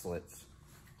bracelets.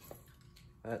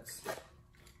 That's,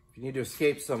 if you need to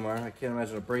escape somewhere, I can't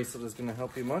imagine a bracelet is going to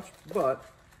help you much, but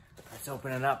let's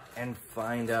open it up and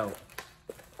find out.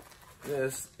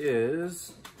 This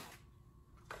is,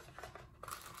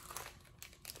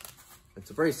 it's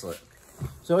a bracelet.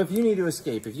 So if you need to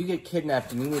escape, if you get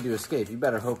kidnapped and you need to escape, you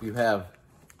better hope you have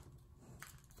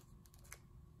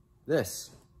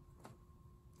this.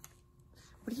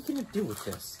 What are you going to do with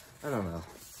this? I don't know.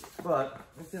 But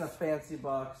it's in a fancy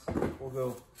box. We'll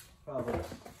go probably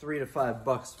 $3 to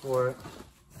 $5 for it.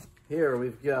 Here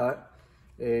we've got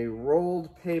a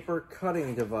rolled paper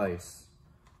cutting device.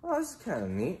 Oh, this is kind of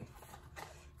neat.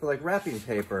 For like wrapping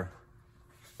paper.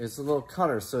 It's a little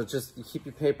cutter, so it just, you keep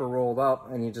your paper rolled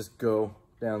up and you just go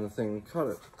down the thing and cut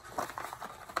it.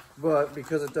 But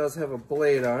because it does have a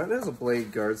blade on it, there's a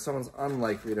blade guard. Someone's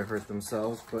unlikely to hurt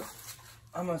themselves, but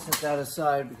I'm gonna set that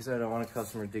aside because I don't want a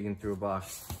customer digging through a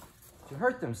box to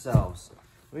hurt themselves.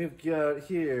 We've got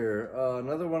here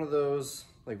another one of those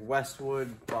like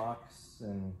Westwood box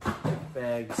and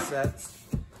bag sets.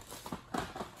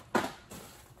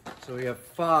 So we have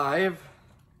 5,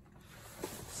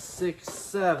 6,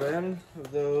 7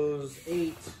 of those,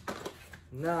 8,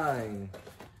 9,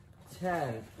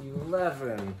 10,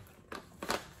 11,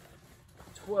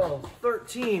 12,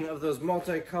 13 of those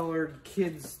multicolored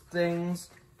kids things.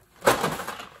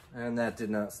 And that did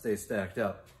not stay stacked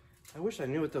up. I wish I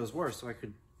knew what those were so I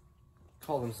could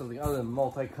call them something other than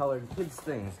multicolored kids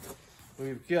things.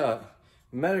 We've got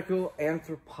medical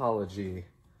anthropology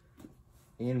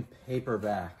in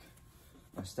paperback.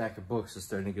 My stack of books is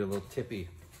starting to get a little tippy.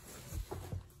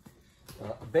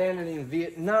 Abandoning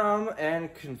Vietnam and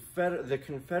the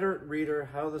Confederate Reader,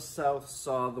 How the South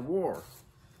Saw the War.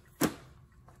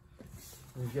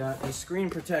 We've got a screen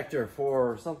protector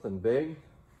for something big.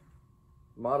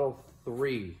 Model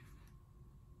 3.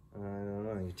 I don't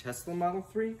know, any Tesla Model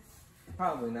 3?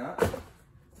 Probably not.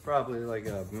 Probably like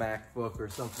a MacBook or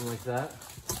something like that.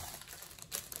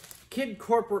 Kid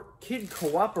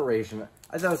Cooperation.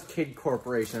 I thought it was Kid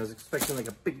Corporation. I was expecting like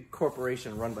a big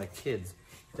corporation run by kids.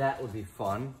 That would be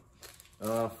fun.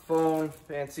 Phone,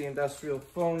 fancy industrial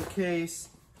phone case.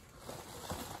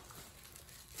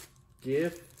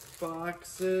 Gift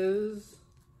boxes.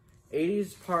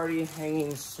 80s party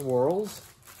hanging swirls.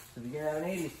 If you can have an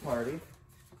 80s party,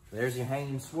 there's your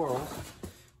hanging swirls.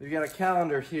 We've got a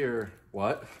calendar here.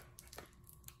 What?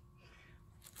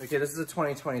 Okay, this is a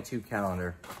 2022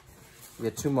 calendar. We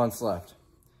got 2 months left.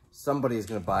 Somebody's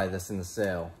gonna buy this in the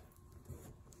sale.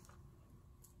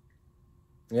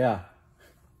 Yeah.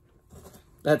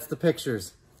 That's the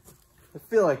pictures. I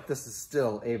feel like this is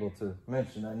still able to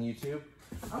mention on YouTube.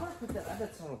 I'm gonna put that, I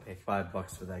bet someone will pay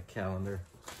 $5 for that calendar.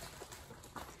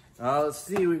 Let's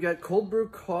see, we've got cold brew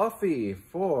coffee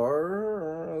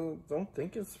for, don't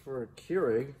think it's for a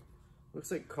Keurig. Looks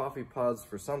like coffee pods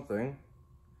for something.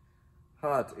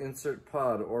 Hot, insert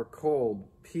pod, or cold,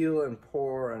 peel and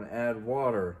pour and add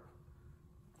water.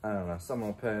 I don't know, someone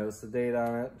will pay. What's the date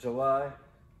on it? July.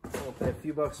 We'll pay a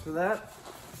few bucks for that.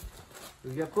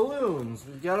 We've got balloons.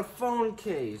 We've got a phone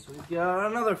case. We've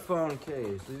got another phone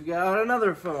case. We've got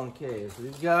another phone case.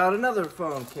 We've got another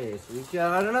phone case. We've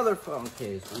got another phone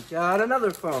case. We've got another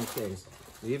phone case.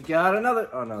 We've got another,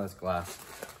 oh no, that's glass.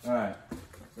 All right,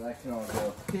 so that can all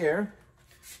go here.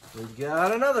 We've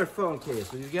got another phone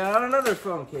case. We've got another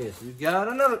phone case. We've got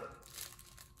another.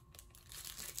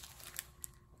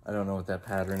 I don't know what that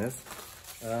pattern is.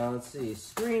 Let's see,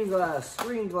 screen glass.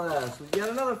 We've got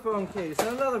another phone case, and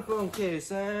another phone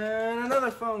case, and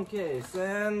another phone case,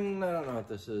 and I don't know what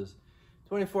this is.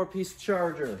 24-piece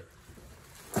charger.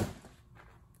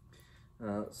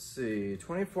 Let's see,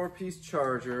 24-piece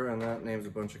charger, and that names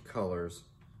a bunch of colors.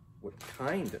 What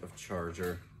kind of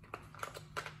charger?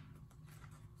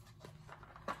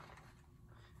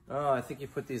 I think you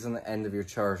put these on the end of your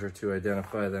charger to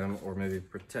identify them or maybe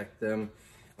protect them.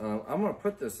 I'm gonna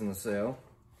put this in the sale,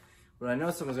 but I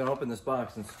know someone's gonna open this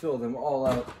box and spill them all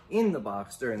out in the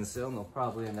box during the sale, and they'll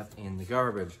probably end up in the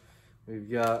garbage.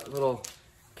 We've got little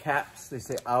caps, they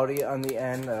say Audi on the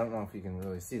end. I don't know if you can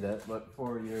really see that, but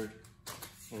for your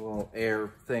little air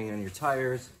thing on your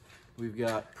tires. We've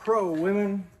got Pro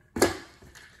Women.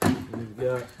 We've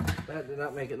got, that did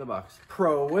not make it in the box.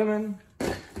 Pro Women.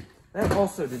 That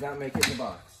also did not make it in the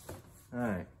box. All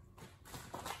right.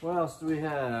 What else do we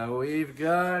have? We've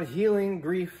got Healing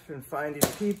Grief and Finding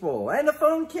People and a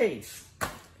phone case.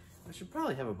 I should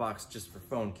probably have a box just for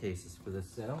phone cases for this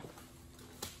sale.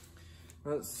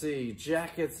 Let's see,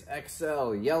 Jackets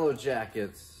XL, Yellow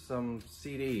Jackets, some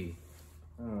CD,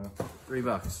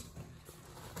 $3.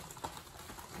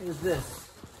 What is this?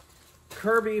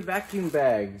 Kirby vacuum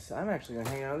bags. I'm actually gonna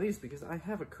hang out with these because I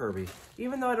have a Kirby.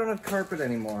 Even though I don't have carpet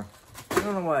anymore. I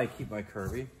don't know why I keep my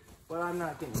Kirby, but I'm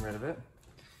not getting rid of it.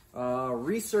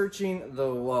 Researching the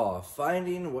law,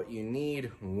 finding what you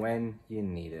need when you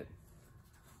need it.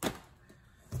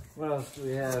 What else do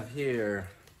we have here?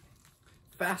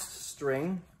 Fast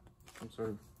string, some sort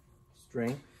of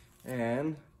string,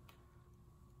 and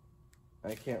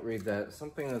I can't read that.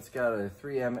 Something that's got a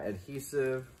 3M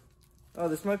adhesive. Oh,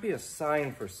 this might be a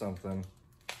sign for something.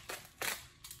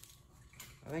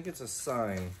 I think it's a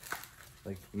sign,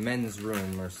 like men's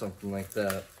room or something like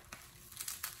that.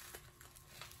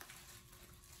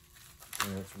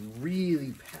 And it's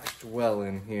really packed well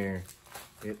in here.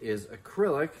 It is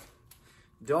acrylic.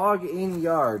 Dog in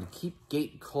yard, keep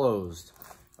gate closed.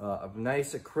 A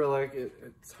nice acrylic.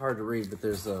 It's hard to read, but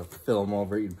there's a film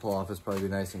over it you can pull off. It's probably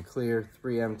nice and clear.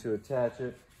 3M to attach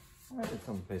it. I think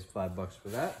someone pays $5 for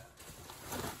that.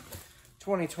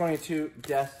 2022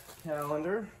 desk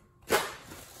calendar.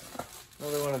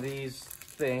 Another one of these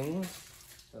things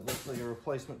that looks like a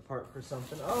replacement part for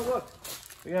something. Oh, look,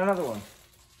 we got another one.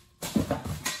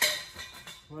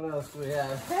 What else do we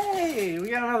have? Hey,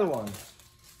 we got another one.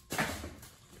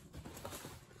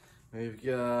 We've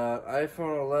got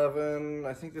iPhone 11.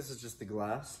 I think this is just the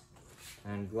glass.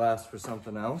 And glass for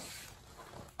something else.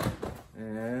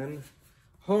 And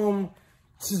home.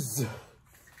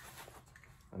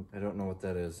 I don't know what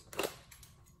that is.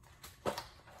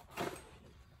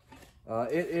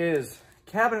 It is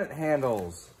cabinet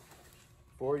handles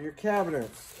for your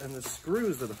cabinets. And the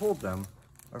screws that hold them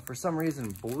are for some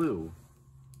reason blue.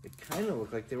 It kind of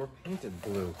looked like they were painted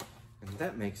blue. And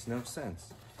that makes no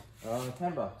sense.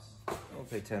 $10. I'll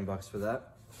pay $10 for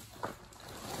that.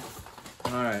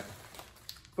 All right,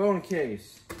 phone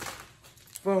case.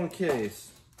 Phone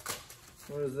case.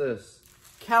 What is this?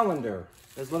 Calendar.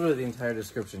 That's literally the entire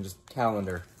description, just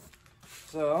calendar.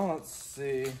 So let's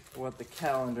see what the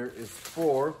calendar is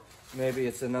for. Maybe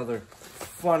it's another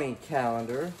funny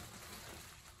calendar.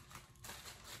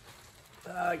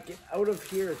 Get out of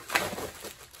here.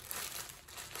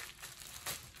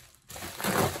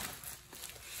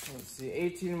 Let's see,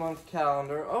 18-month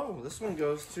calendar. Oh, this one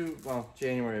goes to, well,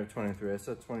 January of 23. I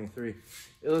said 23.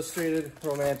 Illustrated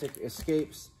Romantic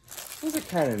Escapes. These are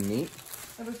kind of neat.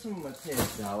 I bet someone might pay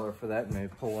 $1 for that. Maybe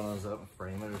pull one of those out and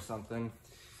frame it or something.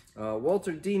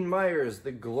 Walter Dean Myers,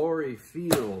 The Glory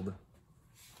Field.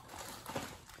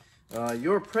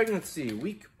 Your Pregnancy,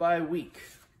 Week by Week.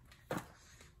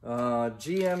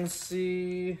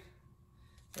 GMC,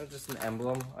 just an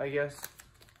emblem, I guess.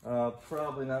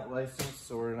 Probably not licensed,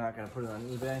 so we're not going to put it on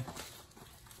eBay.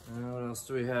 What else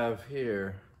do we have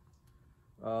here?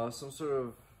 Some sort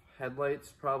of headlights,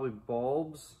 probably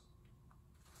bulbs.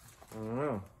 I don't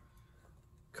know.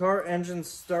 Car engine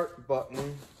start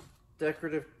button,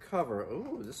 decorative cover.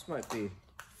 Oh, this might be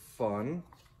fun.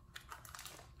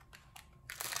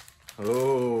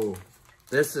 Oh,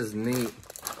 this is neat.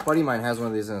 A buddy of mine has one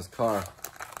of these in his car.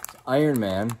 It's Iron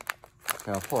Man.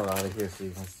 Okay, I'll pull it out of here so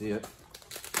you can see it.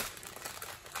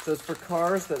 So it's for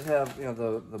cars that have, you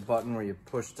know, the button where you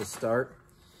push to start.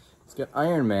 It's got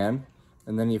Iron Man,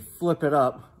 and then you flip it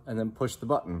up and then push the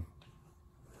button.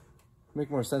 Make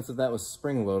more sense if that was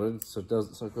spring loaded, so it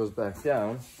goes back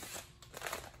down.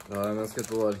 And let's get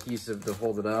the little adhesive to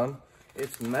hold it down.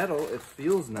 It's metal, it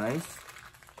feels nice.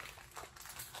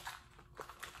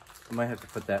 I might have to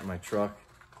put that in my truck.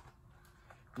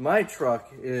 My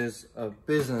truck is a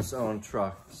business-owned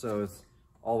truck, so it's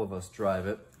all of us drive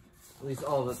it. At least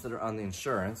all of us that are on the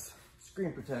insurance.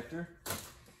 Screen protector.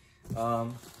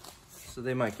 So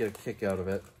they might get a kick out of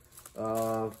it.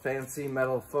 Fancy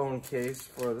metal phone case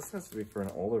for, this has to be for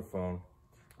an older phone.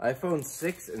 iPhone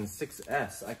 6 and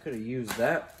 6S. I could have used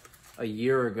that a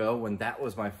year ago when that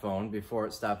was my phone. Before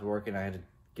it stopped working, I had to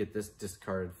get this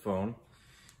discarded phone.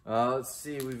 Let's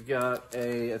see, we've got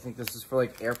I think this is for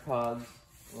like AirPods,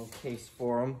 a little case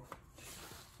for them.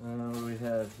 What do we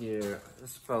have here?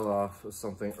 This fell off of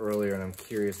something earlier and I'm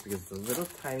curious because it's a little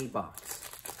tiny box.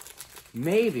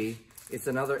 Maybe it's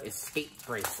another escape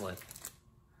bracelet.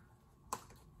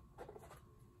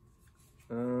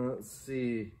 Let's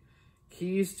see.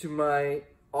 Keys to my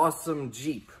awesome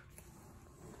Jeep.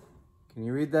 Can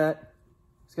you read that?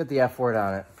 It's got the F word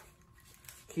on it.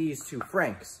 Keys to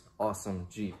Frank's awesome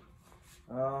Jeep.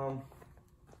 I'm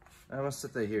gonna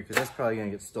set that here because that's probably gonna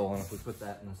get stolen if we put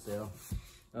that in the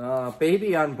sale.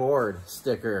 Baby on board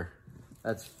sticker.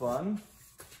 That's fun.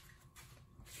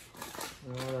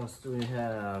 What else do we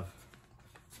have?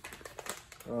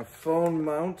 A phone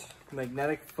mount,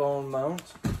 magnetic phone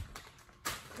mount,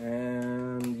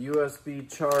 and USB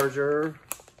charger.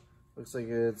 Looks like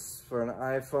it's for an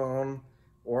iPhone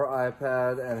or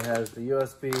iPad and has the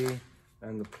USB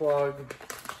and the plug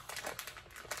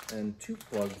and 2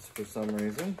 plugs for some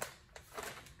reason.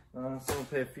 So we'll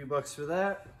pay a few bucks for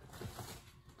that.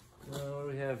 What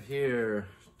do we have here?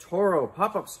 Toro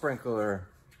pop-up sprinkler.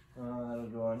 That'll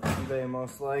go on eBay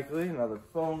most likely. Another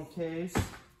phone case.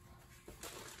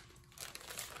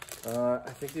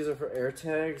 I think these are for air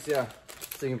tags. Yeah,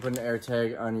 so you can put an air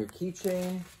tag on your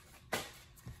keychain.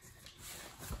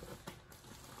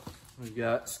 We've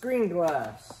got screen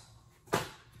glass. I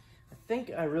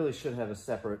think I really should have a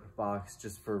separate box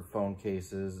just for phone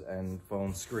cases and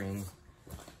phone screens.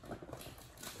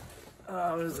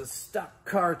 What is a Stock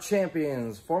Car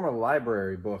Champions former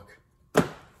library book?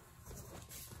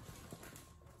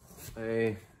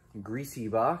 A greasy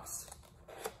box,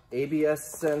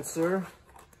 ABS sensor,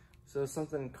 so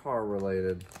something car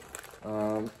related.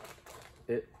 I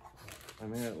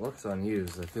mean, it looks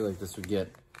unused. I feel like this would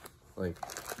get, like,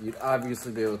 you'd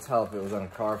obviously be able to tell if it was on a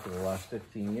car for the last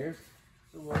 15 years.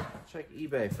 So we'll check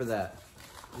eBay for that.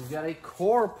 We've got a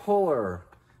core puller,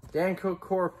 Danco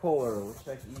core puller. We'll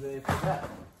check eBay for that.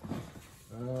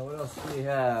 What else do we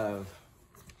have?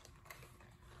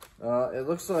 It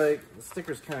looks like the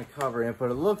sticker's kind of covering it,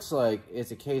 but it looks like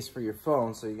it's a case for your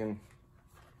phone, so you can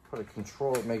put a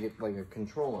control, make it like a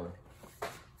controller.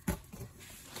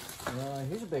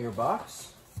 Here's a bigger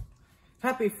box.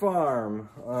 Happy Farm,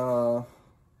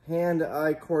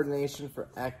 hand-eye coordination for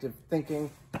active thinking.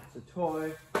 It's a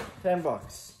toy, 10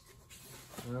 bucks.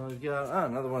 We've got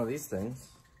another one of these things.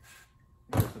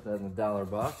 Put that in the dollar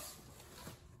box.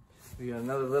 We got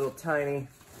another little tiny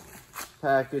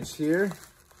package here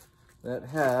that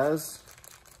has,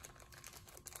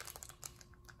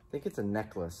 I think it's a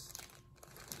necklace.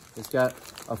 It's got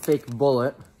a fake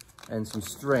bullet and some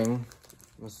string.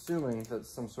 I'm assuming that's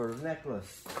some sort of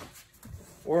necklace.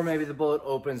 Or maybe the bullet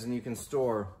opens and you can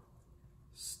store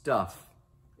stuff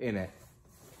in it.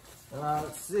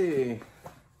 Let's see.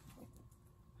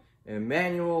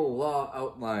 Manual law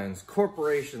outlines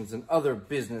corporations and other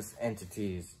business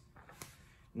entities.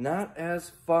 Not as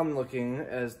fun looking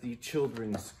as the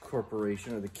Children's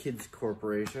Corporation or the Kids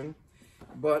Corporation,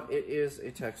 but it is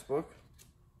a textbook.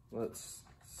 Let's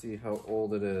see how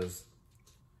old it is.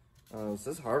 It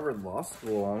says Harvard Law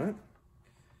School on it.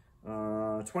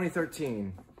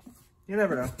 2013. You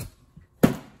never know.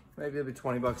 Maybe it'll be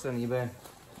 20 bucks on eBay.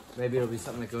 Maybe it'll be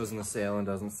something that goes in the sale and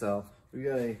doesn't sell. We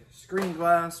got a screen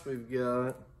glass. We've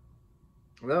got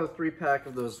another 3-pack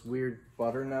of those weird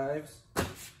butter knives.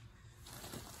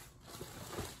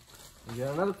 We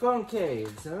got another phone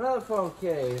case, and another phone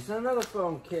case, and another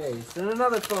phone case, and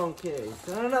another phone case,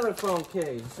 and another phone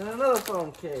case, and another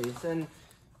phone case, and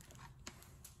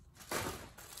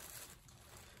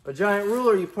a giant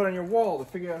ruler you put on your wall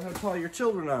to figure out how tall your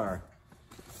children are.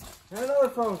 And another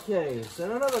phone case,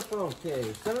 and another phone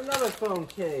case, and another phone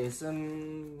case,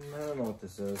 and I don't know what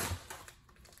this is.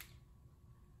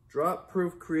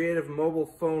 Drop-proof creative mobile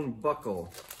phone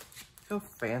buckle. Look how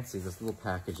fancy this little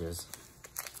package is.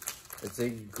 It's a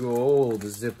gold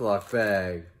Ziploc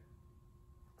bag.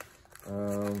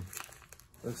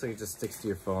 Looks like it just sticks to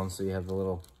your phone, so you have the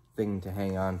little thing to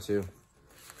hang on to.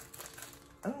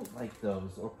 I don't like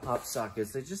those, or pop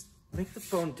sockets. They just make the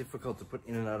phone difficult to put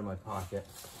in and out of my pocket.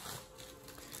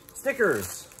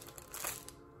 Stickers.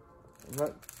 I'm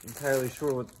not entirely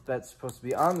sure what that's supposed to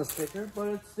be on the sticker, but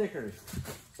it's stickers.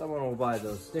 Someone will buy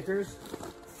those stickers.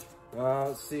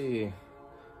 Let's see.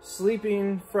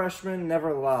 Sleeping Freshmen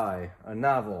Never Lie, a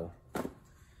novel.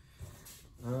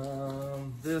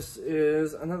 This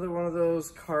is another one of those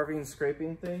carving,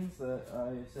 scraping things that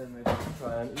I said maybe I could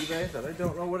try on eBay, that I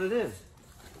don't know what it is.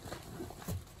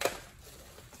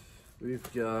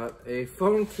 We've got a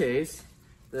phone case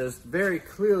that is very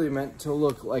clearly meant to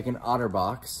look like an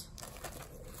OtterBox.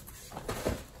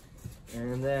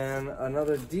 And And then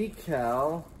another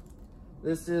decal.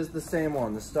 This is the same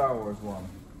one, the Star Wars one.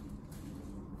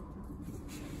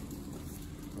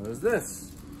 What is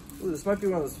this? Ooh, this might be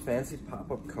one of those fancy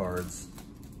pop-up cards.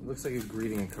 It looks like a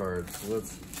greeting card. So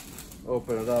let's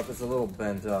open it up. It's a little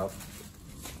bent up.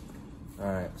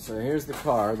 Alright, so here's the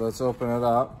card. Let's open it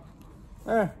up.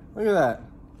 Look at that.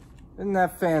 Isn't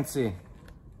that fancy?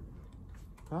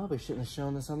 Probably shouldn't have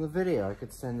shown this on the video. I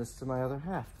could send this to my other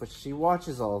half, but she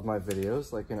watches all of my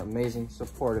videos like an amazing,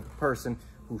 supportive person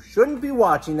who shouldn't be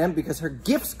watching them because her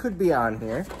gifts could be on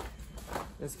here.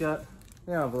 It's got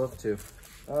the envelope too.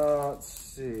 Let's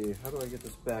see. How do I get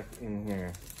this back in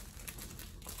here?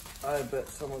 I bet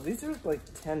some of these are like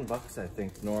 10 bucks, I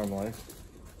think, normally.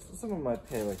 So someone might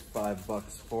pay like $5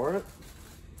 for it.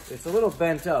 It's a little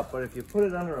bent up, but if you put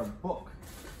it under a book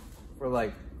for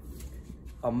like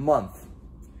a month,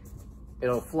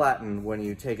 it'll flatten when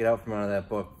you take it out from under that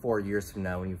book 4 years from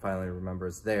now when you finally remember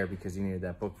it's there because you needed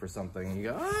that book for something. And you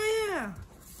go, oh yeah,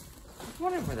 I was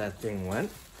wondering where that thing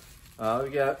went. We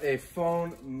got a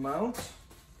phone mount.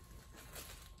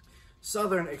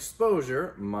 Southern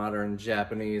Exposure, Modern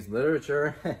Japanese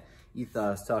Literature. You thought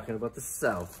I was talking about the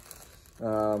South.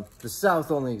 The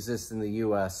South only exists in the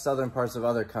US. Southern parts of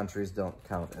other countries don't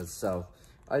count as South.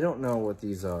 I don't know what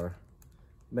these are.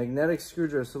 Magnetic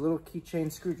screwdrivers, so little keychain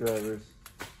screwdrivers.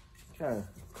 Kind of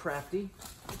crafty.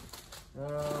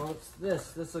 What's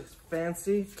this? This looks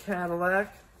fancy.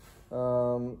 Cadillac.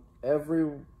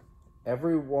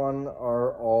 Everyone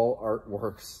are all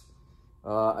artworks.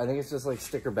 I think it's just like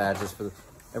sticker badges for the,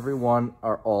 everyone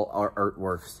are all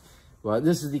artworks. But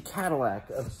this is the Cadillac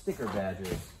of sticker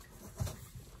badges.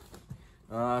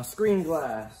 Screen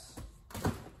glass.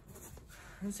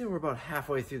 I'd say we're about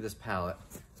halfway through this pallet.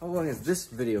 How long has this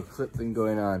video clip been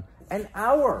going on? An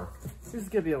hour! This is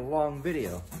gonna be a long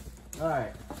video. All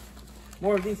right,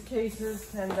 more of these cases,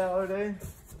 $10 a day.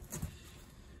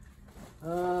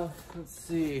 Let's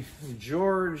see,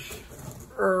 George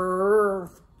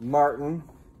Martin,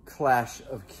 Clash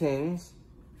of Kings.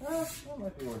 That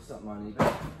might be worth something on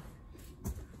eBay.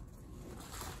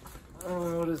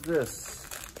 What is this?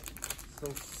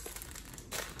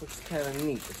 Looks kind of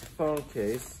neat. It's a phone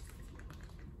case.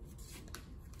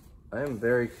 I am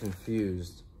very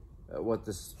confused at what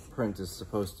this print is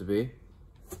supposed to be.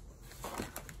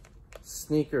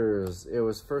 Sneakers. It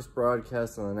was first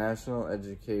broadcast on the National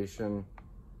Education.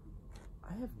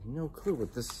 I have no clue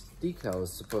what this decal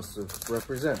is supposed to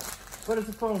represent, but it's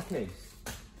a phone case.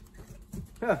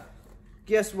 Huh.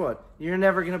 Guess what? You're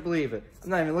never gonna believe it. I'm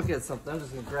not even looking at something. I'm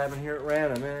just gonna grab in here at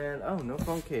random, and oh, no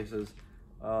phone cases.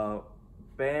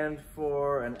 Band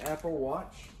for an Apple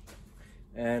Watch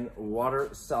and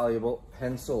water-soluble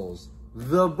pencils.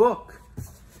 The book.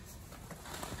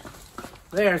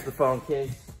 There's the phone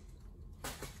case.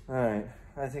 All right,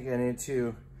 I think I need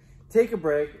to take a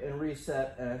break and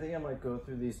reset, and I think I might go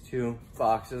through these two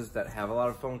boxes that have a lot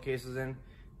of phone cases in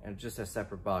and just a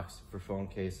separate box for phone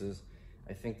cases.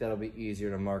 I think that'll be easier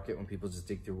to market when people just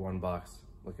dig through one box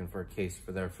looking for a case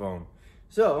for their phone.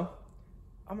 So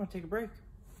I'm gonna take a break.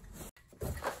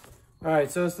 All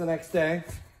right, so it's the next day.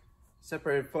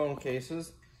 Separated phone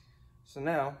cases. So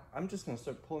now I'm just gonna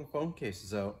start pulling phone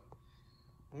cases out.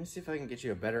 Let me see if I can get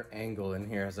you a better angle in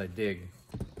here as I dig.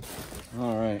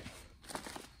 All right,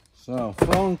 so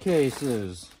phone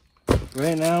cases.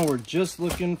 Right now we're just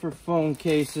looking for phone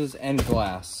cases and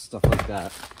glass, stuff like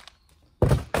that.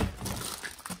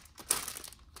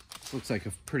 This looks like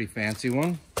a pretty fancy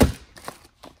one.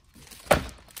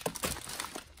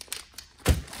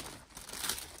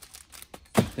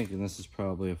 I'm thinking this is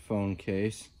probably a phone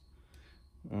case.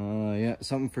 Yeah,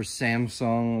 something for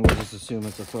Samsung. We'll just assume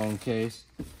it's a phone case.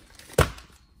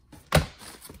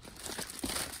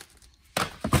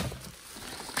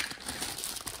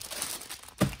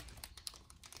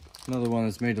 Another one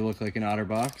that's made to look like an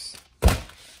OtterBox.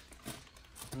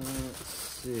 Let's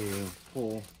see,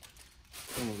 pull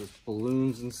some of these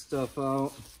balloons and stuff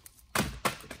out.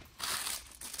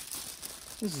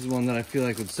 This is one that I feel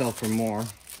like would sell for more,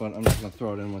 but I'm just gonna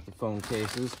throw it in with the phone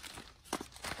cases.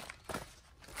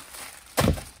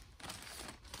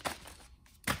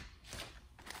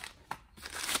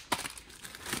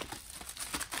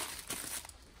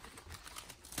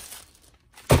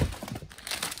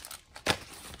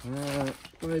 That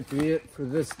might be it for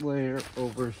this layer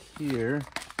over here.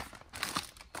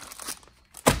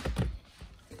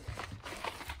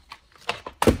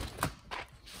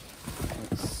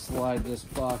 Let's slide this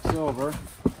box over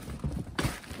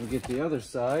and get the other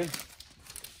side.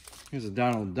 Here's a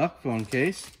Donald Duck phone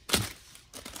case.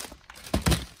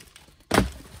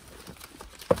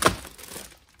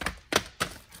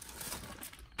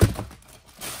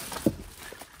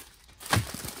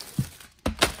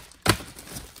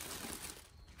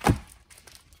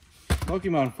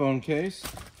 Pokemon phone case.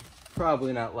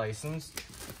 Probably not licensed.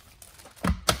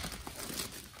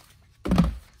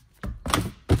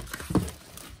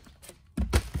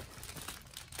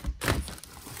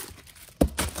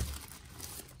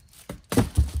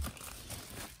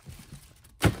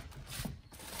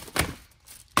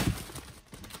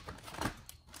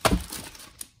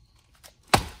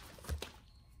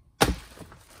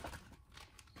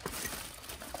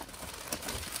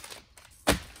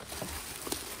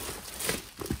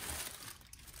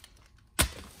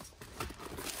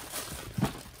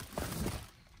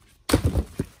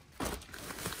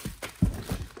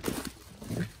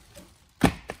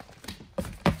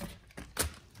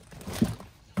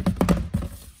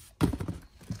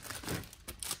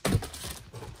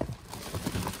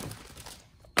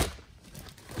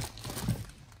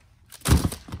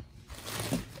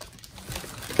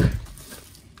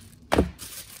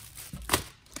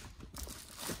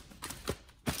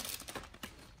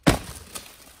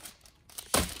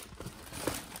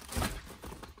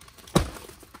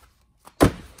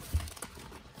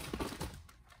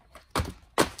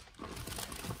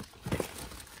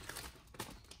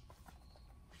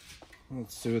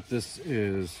 Let's see what this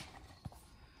is.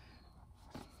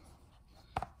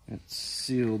 It's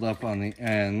sealed up on the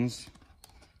ends.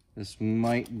 This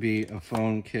might be a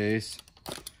phone case,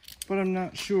 but I'm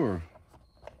not sure.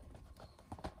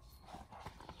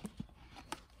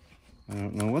 I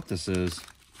don't know what this is.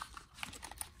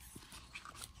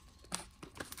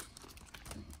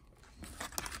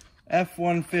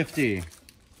 F-150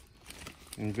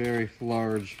 in very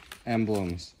large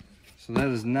emblems. So that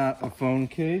is not a phone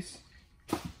case.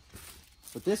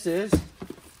 But this is.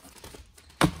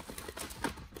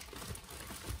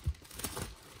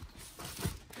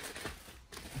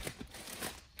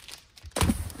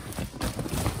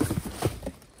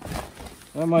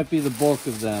 That might be the bulk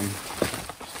of them.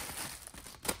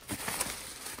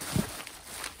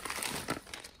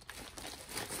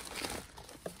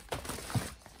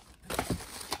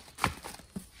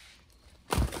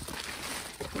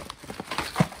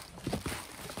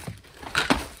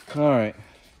 All right.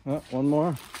 Oh, one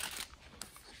more.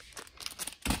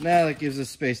 Now that gives us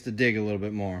space to dig a little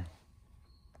bit more.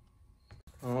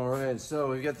 All right, so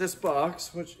we've got this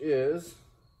box, which is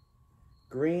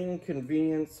Green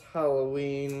Convenience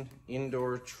Halloween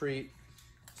Indoor Treat.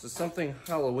 So something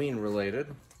Halloween related.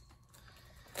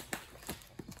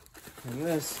 And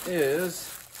this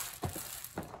is,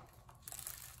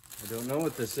 I don't know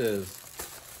what this is.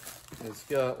 It's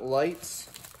got lights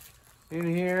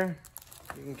in here.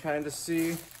 You can kind of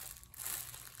see.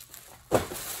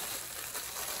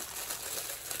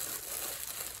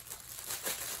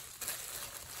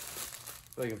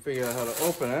 If I can figure out how to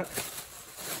open it.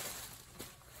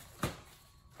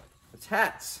 It's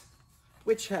hats.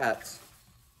 Witch hats.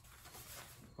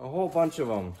 A whole bunch of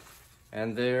them.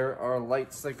 And there are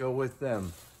lights that go with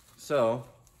them. So,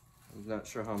 I'm not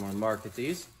sure how I'm going to market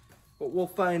these, but we'll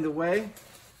find a way.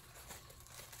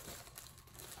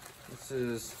 This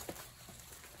is...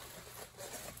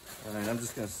 Alright, I'm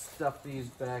just going to stuff these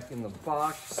back in the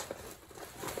box.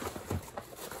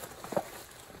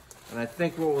 And I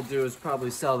think what we'll do is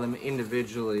probably sell them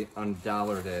individually on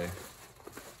Dollar Day.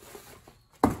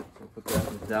 So we'll put that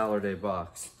in the Dollar Day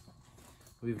box.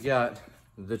 We've got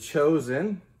The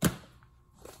Chosen,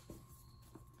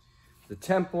 The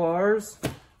Templars,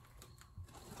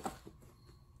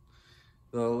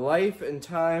 The Life and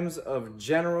Times of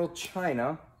General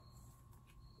China.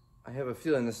 I have a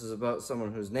feeling this is about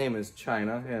someone whose name is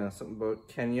China. Yeah, something about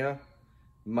Kenya.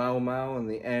 Mau Mau and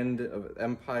the end of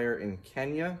empire in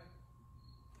Kenya.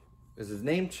 Is his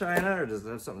name China, or does it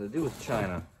have something to do with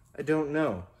China? I don't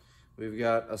know. We've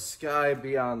got A Sky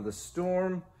Beyond the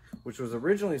Storm, which was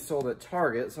originally sold at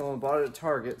Target. Someone bought it at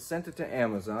Target, sent it to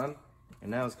Amazon, and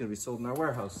now it's going to be sold in our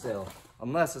warehouse sale,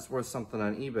 unless it's worth something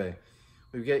on eBay.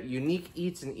 We've got Unique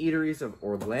Eats and Eateries of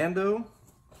Orlando.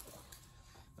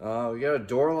 We got a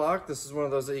door lock. This is one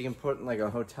of those that you can put in like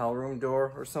a hotel room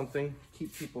door or something.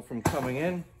 Keep people from coming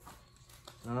in.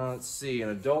 Let's see, an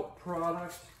adult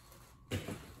product.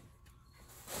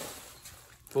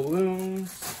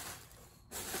 Balloons.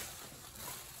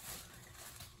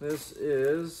 This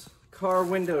is car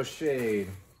window shade.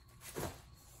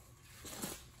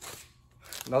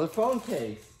 Another phone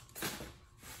case.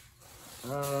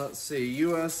 Let's see,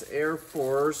 U.S. Air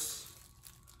Force.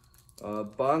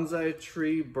 Bonsai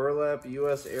tree burlap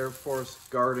U.S. Air Force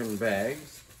garden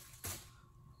bags.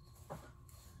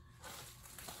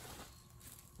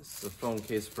 This is a phone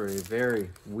case for a very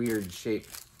weird shape,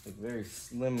 like very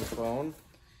slim phone.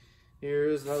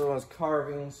 Here's another one of those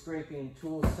carving, scraping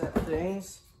tool set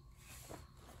things.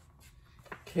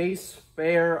 Case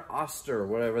Fair Oster,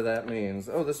 whatever that means.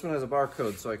 Oh, this one has a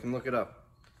barcode so I can look it up.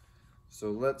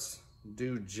 So let's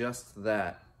do just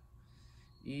that.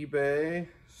 eBay,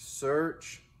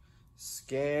 search,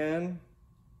 scan,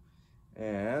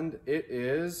 and it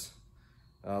is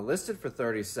listed for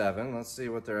 $37. Let's see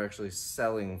what they're actually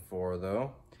selling for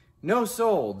though. No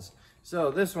solds. So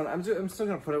this one, I'm still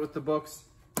gonna put it with the books,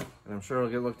 and I'm sure it'll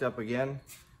get looked up again,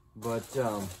 but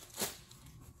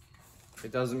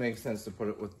it doesn't make sense to put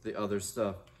it with the other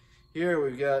stuff. Here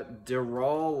we've got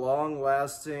Derol Long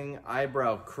Lasting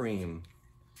Eyebrow Cream.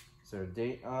 Is there a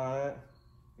date on it?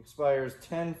 Expires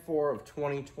 10/4 of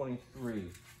 2023.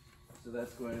 So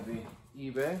that's going to be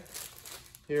eBay.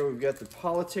 Here we've got The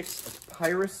Politics of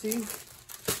Piracy,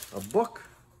 a book.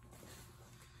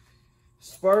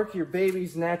 Spark Your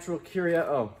Baby's Natural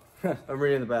Curiosity. Oh, I'm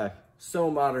reading the back.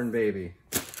 So Modern Baby.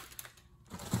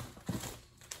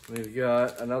 We've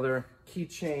got another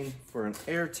keychain for an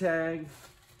AirTag.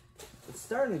 It's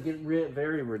starting to get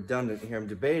very redundant here. I'm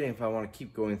debating if I want to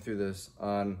keep going through this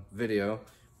on video.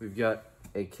 We've got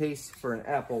a case for an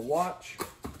Apple Watch.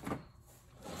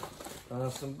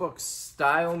 Some books,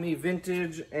 Style Me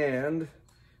Vintage and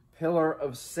Pillar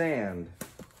of Sand.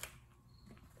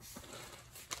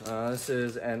 This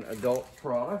is an adult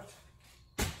product.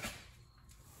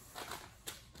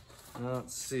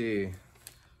 Let's see.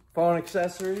 Phone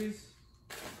accessories.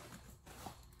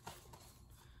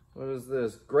 What is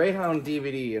this? Greyhound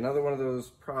DVD, another one of those,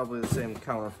 probably the same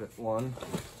counterfeit one.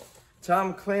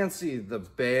 Tom Clancy, The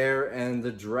Bear and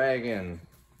the Dragon.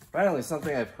 Finally,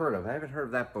 something I've heard of. I haven't heard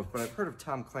of that book, but I've heard of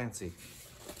Tom Clancy.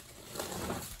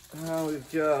 Now we've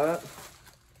got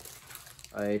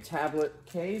a tablet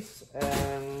case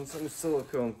and some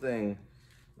silicone thing.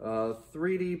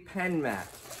 3D pen mat.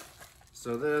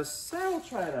 So this, we'll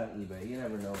try it on eBay. You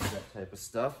never know with that type of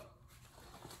stuff.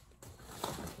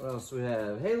 What else do we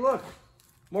have? Hey, look,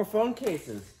 more phone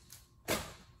cases.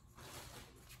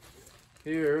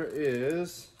 Here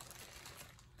is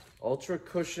Ultra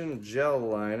Cushion Gel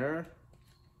Liner.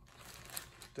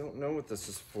 Don't know what this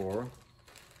is for.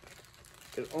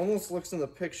 It almost looks in the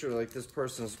picture like this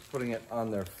person's putting it on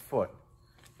their foot.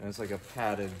 And it's like a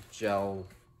padded gel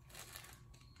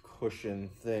cushion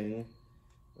thing.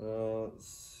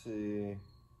 Let's see.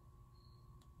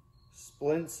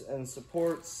 Splints and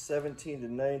supports, 17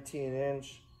 to 19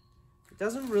 inch. It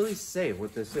doesn't really say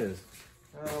what this is.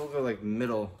 We'll go like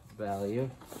middle value.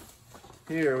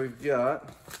 Here we've got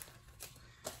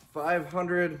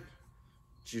 500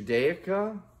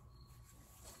 Judaica.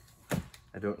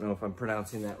 I don't know if I'm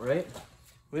pronouncing that right.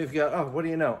 We've got, oh, what do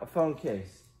you know? A phone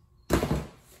case.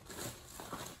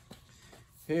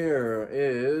 Here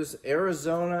is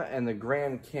Arizona and the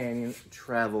Grand Canyon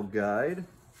Travel Guide.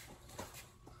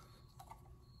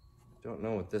 Don't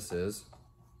know what this is.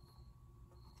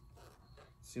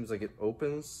 Seems like it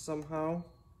opens somehow.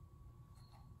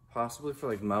 Possibly for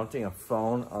like mounting a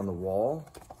phone on the wall.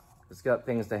 It's got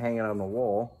things to hang it on the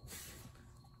wall.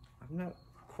 I'm not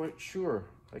quite sure.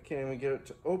 I can't even get it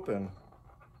to open.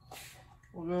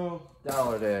 We'll go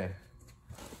Dollar Day.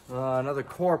 Another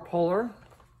core puller.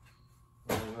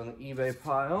 On the eBay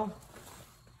pile.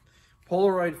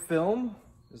 Polaroid film.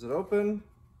 Is it open?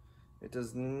 It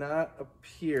does not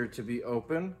appear to be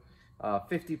open.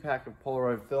 50 pack of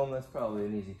Polaroid film. That's probably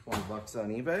an easy 20 bucks on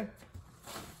eBay.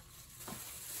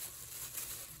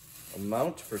 A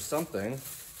mount for something.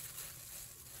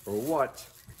 For what?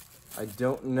 I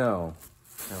don't know.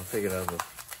 I'll take it out of the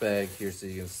bag here so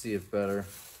you can see it better.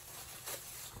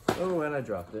 Oh, and I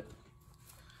dropped it.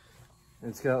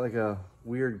 It's got like a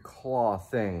weird claw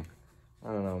thing.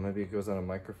 I don't know, maybe it goes on a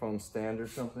microphone stand or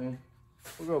something.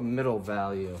 We'll go middle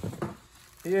value.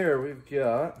 Here we've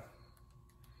got,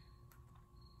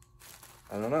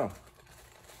 I don't know.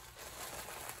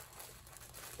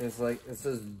 It's like, it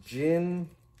says gin,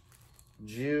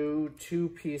 Jew, 2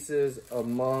 pieces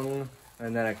among,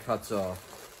 and then it cuts off.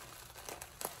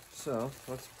 So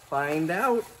let's find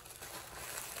out.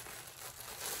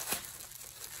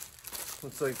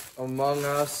 Looks like Among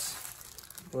Us,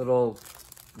 little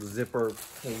zipper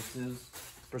cases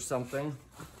for something.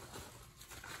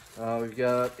 We've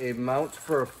got a mount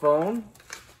for a phone.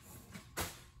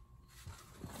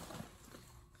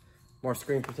 More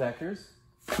screen protectors.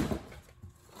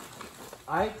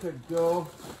 I could go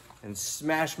and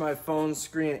smash my phone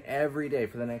screen every day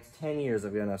for the next 10 years.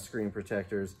 I've got enough screen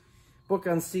protectors. Book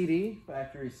on CD,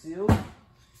 factory sealed.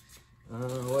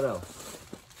 What else?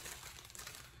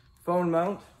 Phone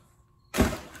mount.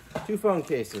 2 phone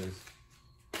cases.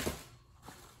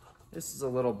 This is a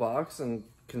little box, and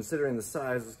considering the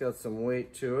size, it's got some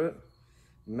weight to it.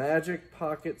 Magic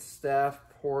Pocket Staff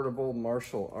Portable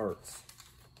Martial Arts.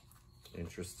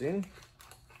 Interesting.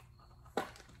 I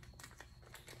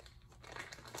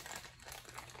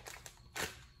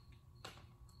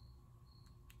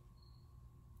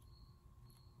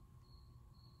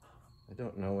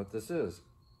don't know what this is.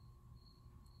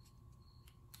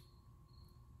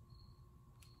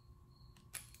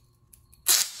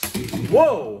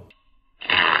 Whoa!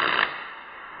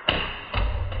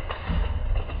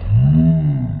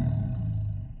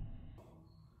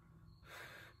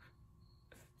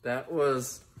 That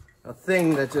was a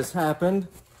thing that just happened.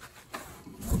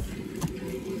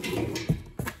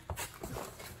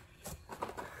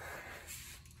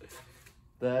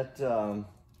 That,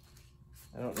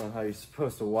 I don't know how you're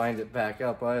supposed to wind it back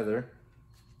up either.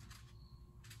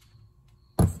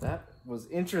 That was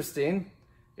interesting.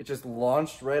 It just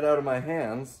launched right out of my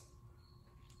hands.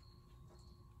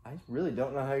 I really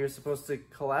don't know how you're supposed to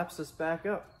collapse this back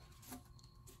up.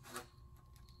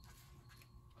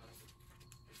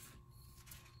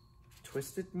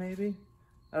 Twist it maybe?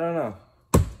 I don't know.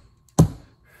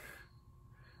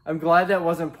 I'm glad that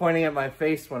wasn't pointing at my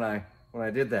face when I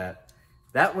did that.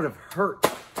 That would have hurt.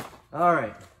 All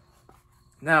right.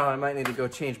 Now I might need to go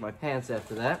change my pants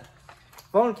after that.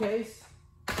 Phone case.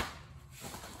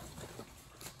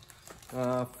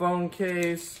 Phone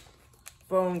case.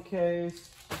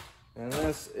 And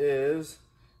this is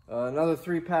another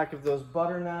 3-pack of those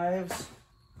butter knives.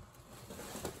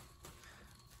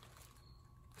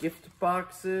 Gift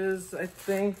boxes, I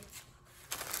think.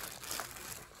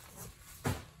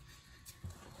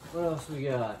 What else we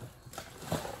got?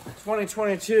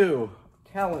 2022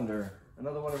 calendar.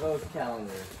 Another one of those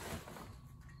calendars.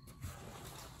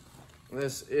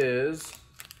 This is,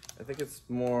 I think it's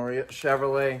more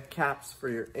Chevrolet caps for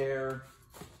your air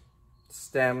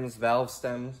stems, valve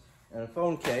stems, and a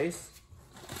phone case.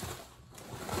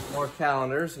 More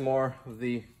calendars, more of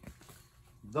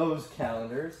those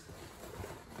calendars.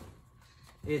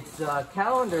 It's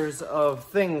calendars of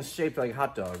things shaped like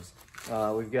hot dogs.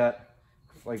 We've got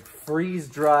like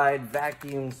freeze-dried,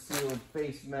 vacuum-sealed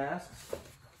face masks.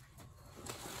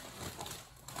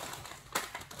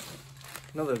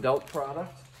 Another adult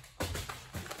product.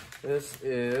 This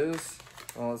is,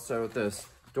 well, let's start with this.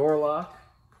 Door lock.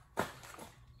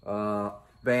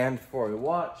 Band for a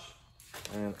watch.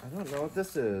 And I don't know what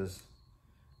this is.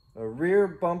 A rear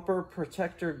bumper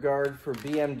protector guard for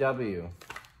BMW.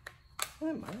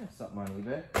 I might have something on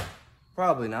eBay.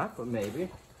 Probably not, but maybe.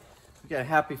 We got a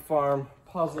Happy Farm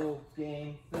puzzle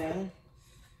game thing.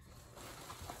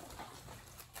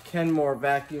 Kenmore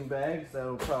vacuum bags.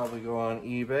 That'll probably go on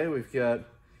eBay. We've got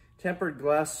tempered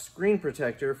glass screen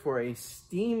protector for a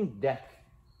Steam Deck.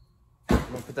 I'm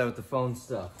gonna put that with the phone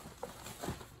stuff.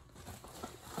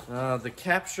 The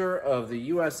capture of the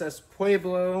USS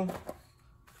Pueblo.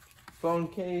 Phone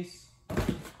case.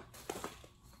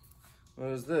 What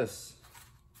is this?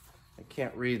 I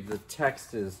can't read. The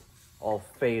text is all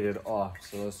faded off,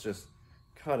 so let's just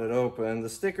cut it open. The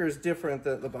sticker is different.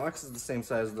 The box is the same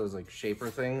size as those like shaper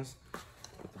things,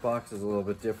 but the box is a little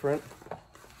bit different.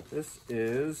 This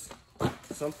is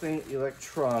something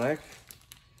electronic.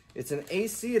 It's an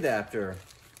AC adapter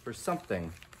for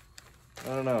something. I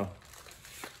don't know.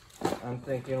 I'm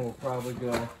thinking we'll probably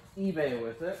go eBay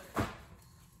with it.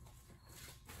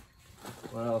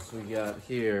 What else we got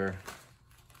here?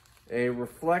 A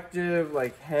reflective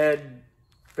like head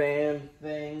band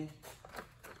thing.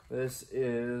 This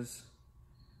is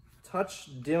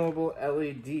touch dimmable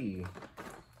LED.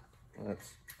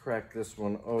 Let's crack this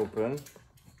one open.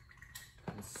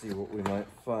 Let's see what we might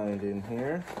find in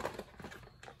here.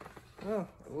 Oh,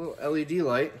 a little LED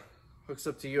light. Hooks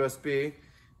up to USB.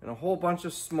 And a whole bunch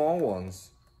of small ones.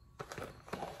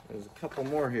 There's a couple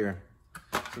more here.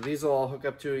 So these will all hook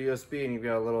up to a USB and you've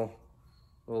got a little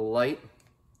light.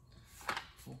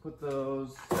 We'll put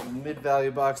those in the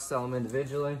mid-value box, sell them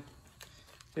individually.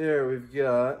 Here we've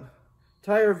got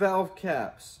tire valve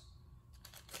caps.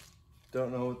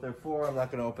 Don't know what they're for. I'm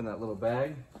not going to open that little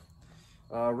bag.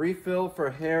 Refill for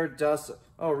hair dust.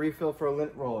 Oh, refill for a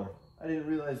lint roller. I didn't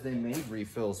realize they made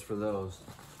refills for those.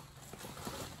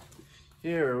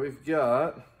 Here we've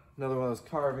got another one of those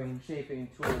carving, shaping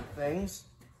tool things.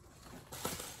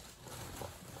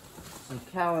 Some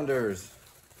calendars.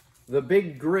 The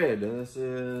Big Grid. This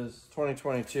is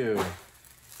 2022.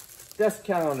 Desk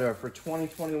calendar for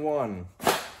 2021.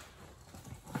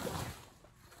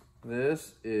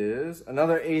 This is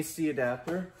another AC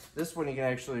adapter. This one you can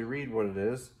actually read what it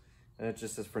is. And it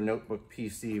just says for notebook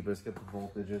PC, but it's got the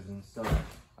voltages and stuff.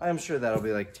 I'm sure that'll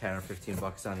be like 10 or 15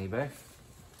 bucks on eBay.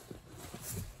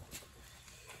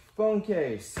 Phone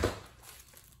case.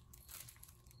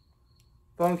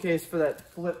 Phone case for that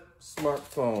flip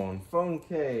smartphone. Phone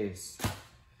case.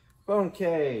 Phone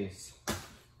case.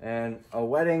 And a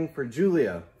wedding for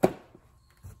Julia.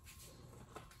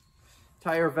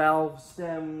 Tire valve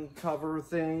stem cover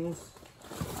things.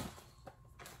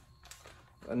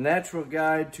 A natural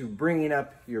guide to bringing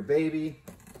up your baby.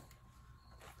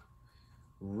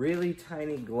 Really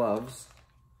tiny gloves.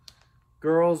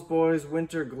 Girls, boys,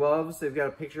 winter gloves. They've got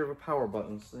a picture of a power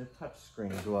button, so they're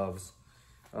touchscreen gloves.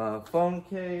 Phone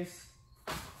case,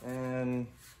 and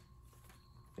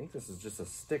I think this is just a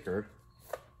sticker,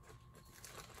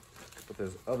 but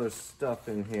there's other stuff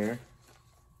in here.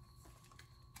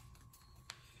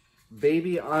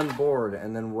 Baby on board,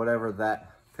 and then whatever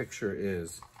that picture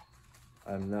is.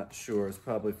 I'm not sure. It's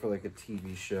probably for like a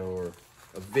TV show or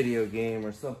a video game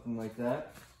or something like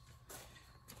that.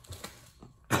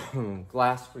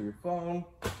 Glass for your phone.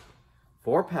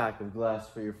 4-pack of glass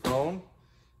for your phone.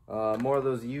 More of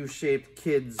those U-shaped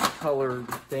kids colored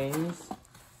things.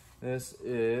 This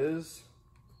is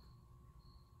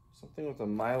something with a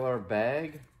Mylar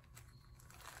bag.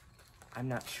 I'm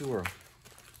not sure.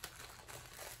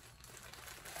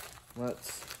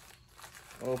 Let's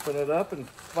open it up and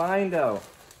find out.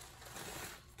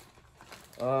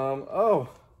 Oh,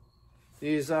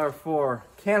 these are for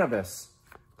cannabis.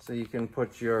 So you can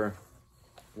put your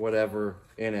whatever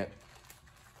in it.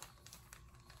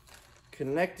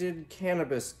 Connected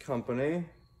Cannabis Company.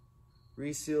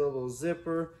 Resealable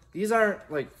zipper. These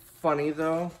aren't like funny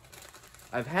though.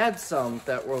 I've had some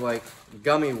that were like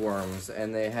gummy worms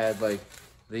and they had like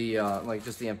the like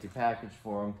just the empty package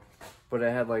for them. But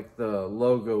it had like the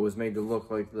logo was made to look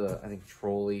like the, I think,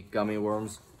 Trolley gummy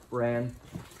worms brand.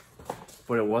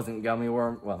 But it wasn't gummy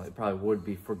worm. Well, it probably would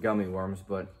be for gummy worms,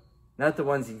 but not the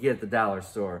ones you get at the dollar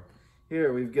store.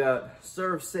 Here we've got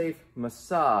Serve Safe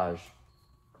Massage.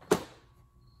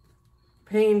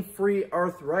 Pain-free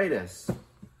arthritis.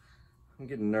 I'm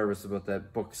getting nervous about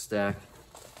that book stack.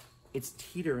 It's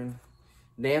teetering.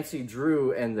 Nancy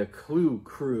Drew and the Clue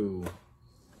Crew.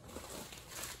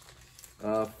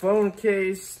 Phone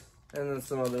case, and then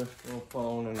some other little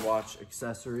phone and watch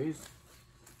accessories.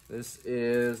 This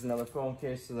is another phone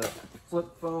case to that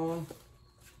flip phone.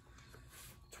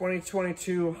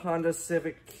 2022 Honda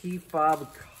Civic key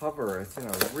fob cover. It's in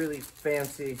a really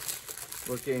fancy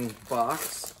looking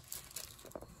box.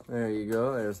 There you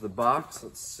go, there's the box.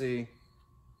 Let's see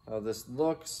how this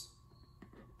looks.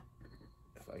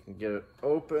 If I can get it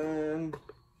open.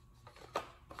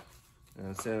 And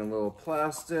it's in a little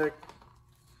plastic.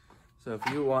 So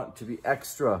if you want to be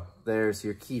extra, there's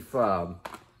your key fob.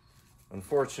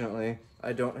 Unfortunately,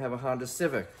 I don't have a Honda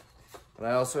Civic. And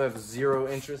I also have zero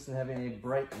interest in having a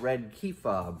bright red key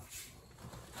fob.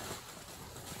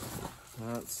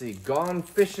 Let's see, Gone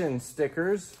Fishing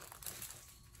stickers.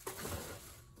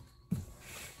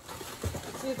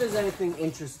 Let's see if there's anything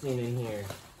interesting in here.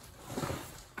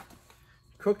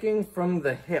 Cooking from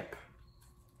the Hip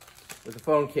with a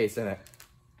phone case in it.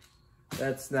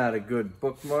 That's not a good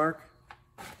bookmark.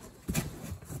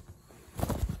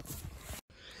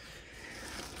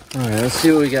 All right, let's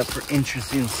see what we got for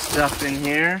interesting stuff in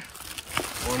here.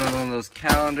 One of those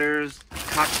calendars,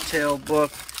 cocktail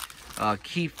book,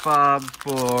 key fob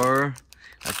for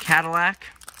a Cadillac.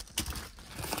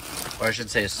 Or I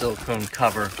should say a silicone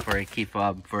cover for a key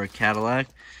fob for a Cadillac.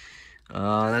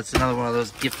 That's another one of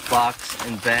those gift box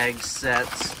and bag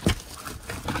sets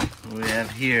we have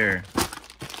here.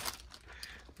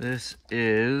 This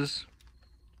is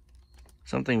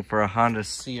something for a Honda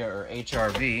Cia or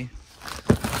HR-V.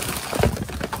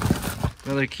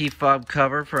 Another key fob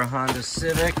cover for a Honda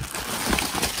Civic.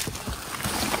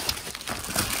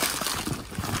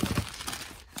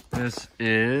 This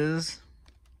is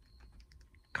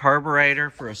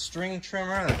carburetor for a string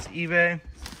trimmer. That's eBay.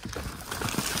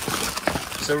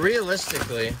 So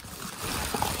realistically,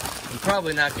 I'm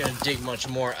probably not going to dig much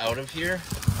more out of here.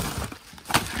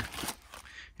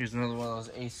 Here's another one of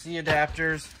those AC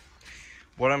adapters.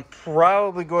 What I'm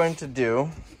probably going to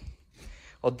do,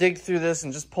 I'll dig through this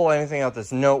and just pull anything out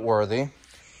that's noteworthy.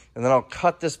 And then I'll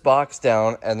cut this box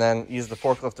down and then use the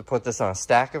forklift to put this on a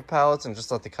stack of pallets and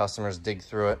just let the customers dig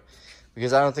through it.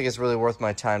 Because I don't think it's really worth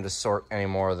my time to sort any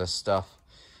more of this stuff.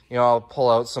 You know, I'll pull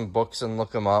out some books and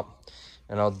look them up.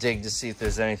 And I'll dig to see if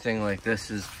there's anything like this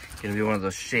is going to be one of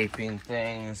those shaping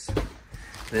things.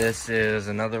 This is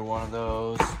another one of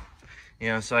those. You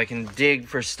know, so I can dig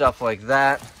for stuff like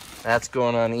that. That's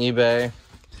going on eBay.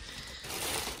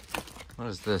 What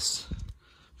is this?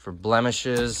 For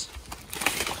blemishes.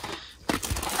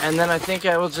 And then I think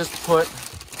I will just put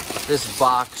this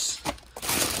box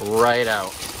right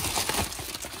out.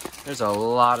 There's a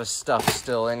lot of stuff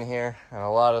still in here, and a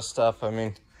lot of stuff, I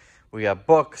mean, we got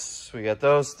books, we got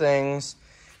those things,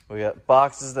 we got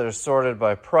boxes that are sorted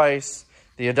by price.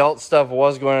 The adult stuff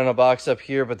was going in a box up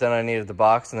here, but then I needed the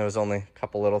box, and there was only a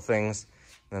couple little things.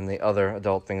 And then the other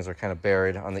adult things are kind of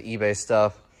buried on the eBay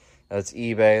stuff. That's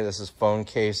eBay. This is phone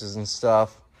cases and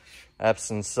stuff.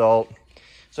 Epsom salt.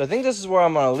 So I think this is where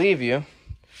I'm going to leave you,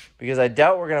 because I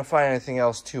doubt we're going to find anything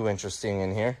else too interesting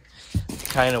in here.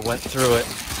 Kind of went through it.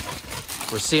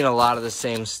 We're seeing a lot of the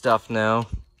same stuff now.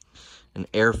 An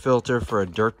air filter for a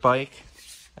dirt bike.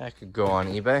 That could go on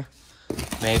eBay.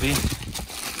 Maybe.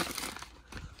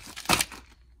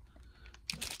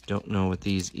 Don't know what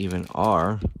these even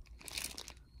are.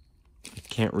 I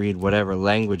can't read whatever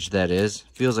language that is.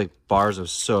 Feels like bars of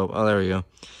soap. Oh, there we go.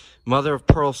 Mother of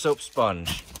pearl soap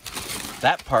sponge.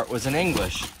 That part was in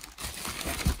English.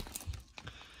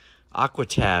 Aqua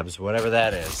tabs, whatever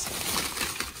that is.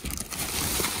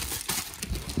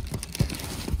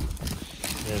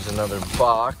 There's another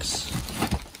box.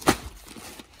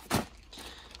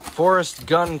 Forest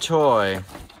gun toy.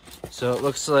 So it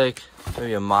looks like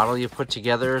maybe a model you put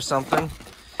together or something.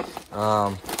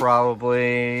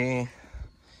 Probably,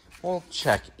 we'll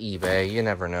check eBay, you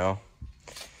never know.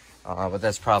 But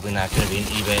that's probably not going to be an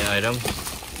eBay item.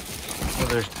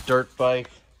 Another dirt bike.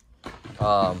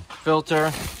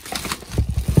 Filter.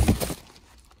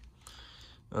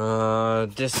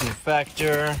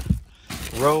 Disinfector.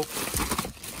 Rope.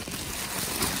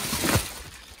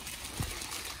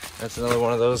 That's another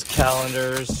one of those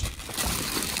calendars.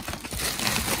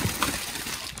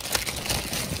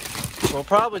 We'll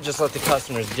probably just let the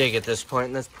customers dig at this point,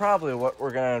 and that's probably what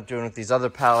we're gonna end up doing with these other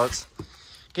pallets.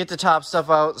 Get the top stuff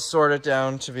out, sort it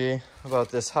down to be about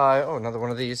this high. Oh, another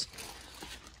one of these.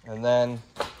 And then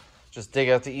just dig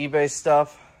out the eBay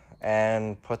stuff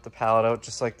and put the pallet out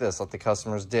just like this. Let the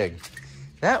customers dig.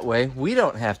 That way, we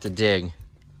don't have to dig.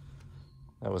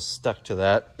 That was stuck to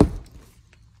that.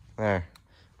 There.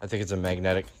 I think it's a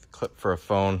magnetic clip for a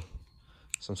phone.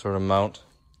 Some sort of mount.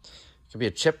 Could be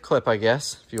a chip clip, I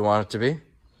guess, if you want it to be.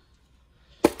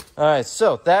 All right,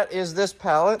 so that is this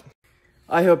pallet.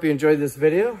 I hope you enjoyed this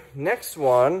video. Next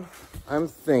one, I'm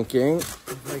thinking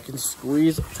if I can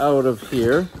squeeze out of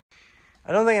here.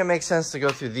 I don't think it makes sense to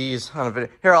go through these on a video.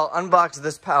 Here, I'll unbox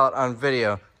this pallet on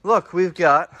video. Look, we've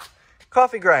got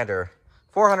coffee grinder,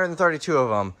 432 of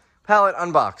them. Pallet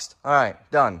unboxed. All right,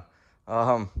 done.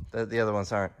 The other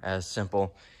ones aren't as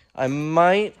simple. I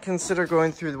might consider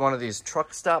going through one of these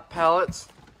truck stop pallets,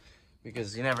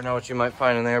 because you never know what you might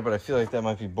find in there, but I feel like that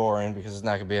might be boring because it's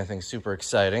not going to be anything super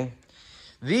exciting.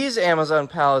 These Amazon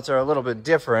pallets are a little bit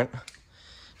different.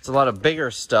 It's a lot of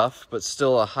bigger stuff, but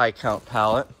still a high count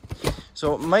pallet.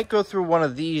 So it might go through one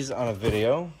of these on a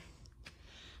video.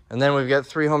 And then we've got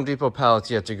 3 Home Depot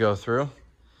pallets yet to go through.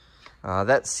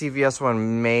 That CVS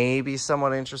one may be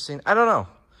somewhat interesting. I don't know.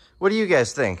 What do you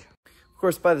guys think? Of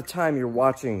course, by the time you're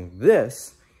watching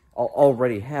this, I'll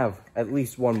already have at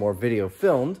least one more video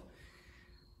filmed.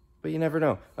 But you never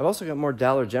know. I've also got more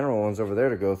Dollar General ones over there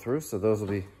to go through, so those will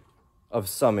be of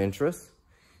some interest.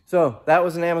 So that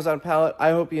was an Amazon pallet.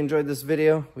 I hope you enjoyed this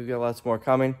video. We've got lots more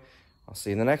coming. I'll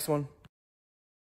see you in the next one.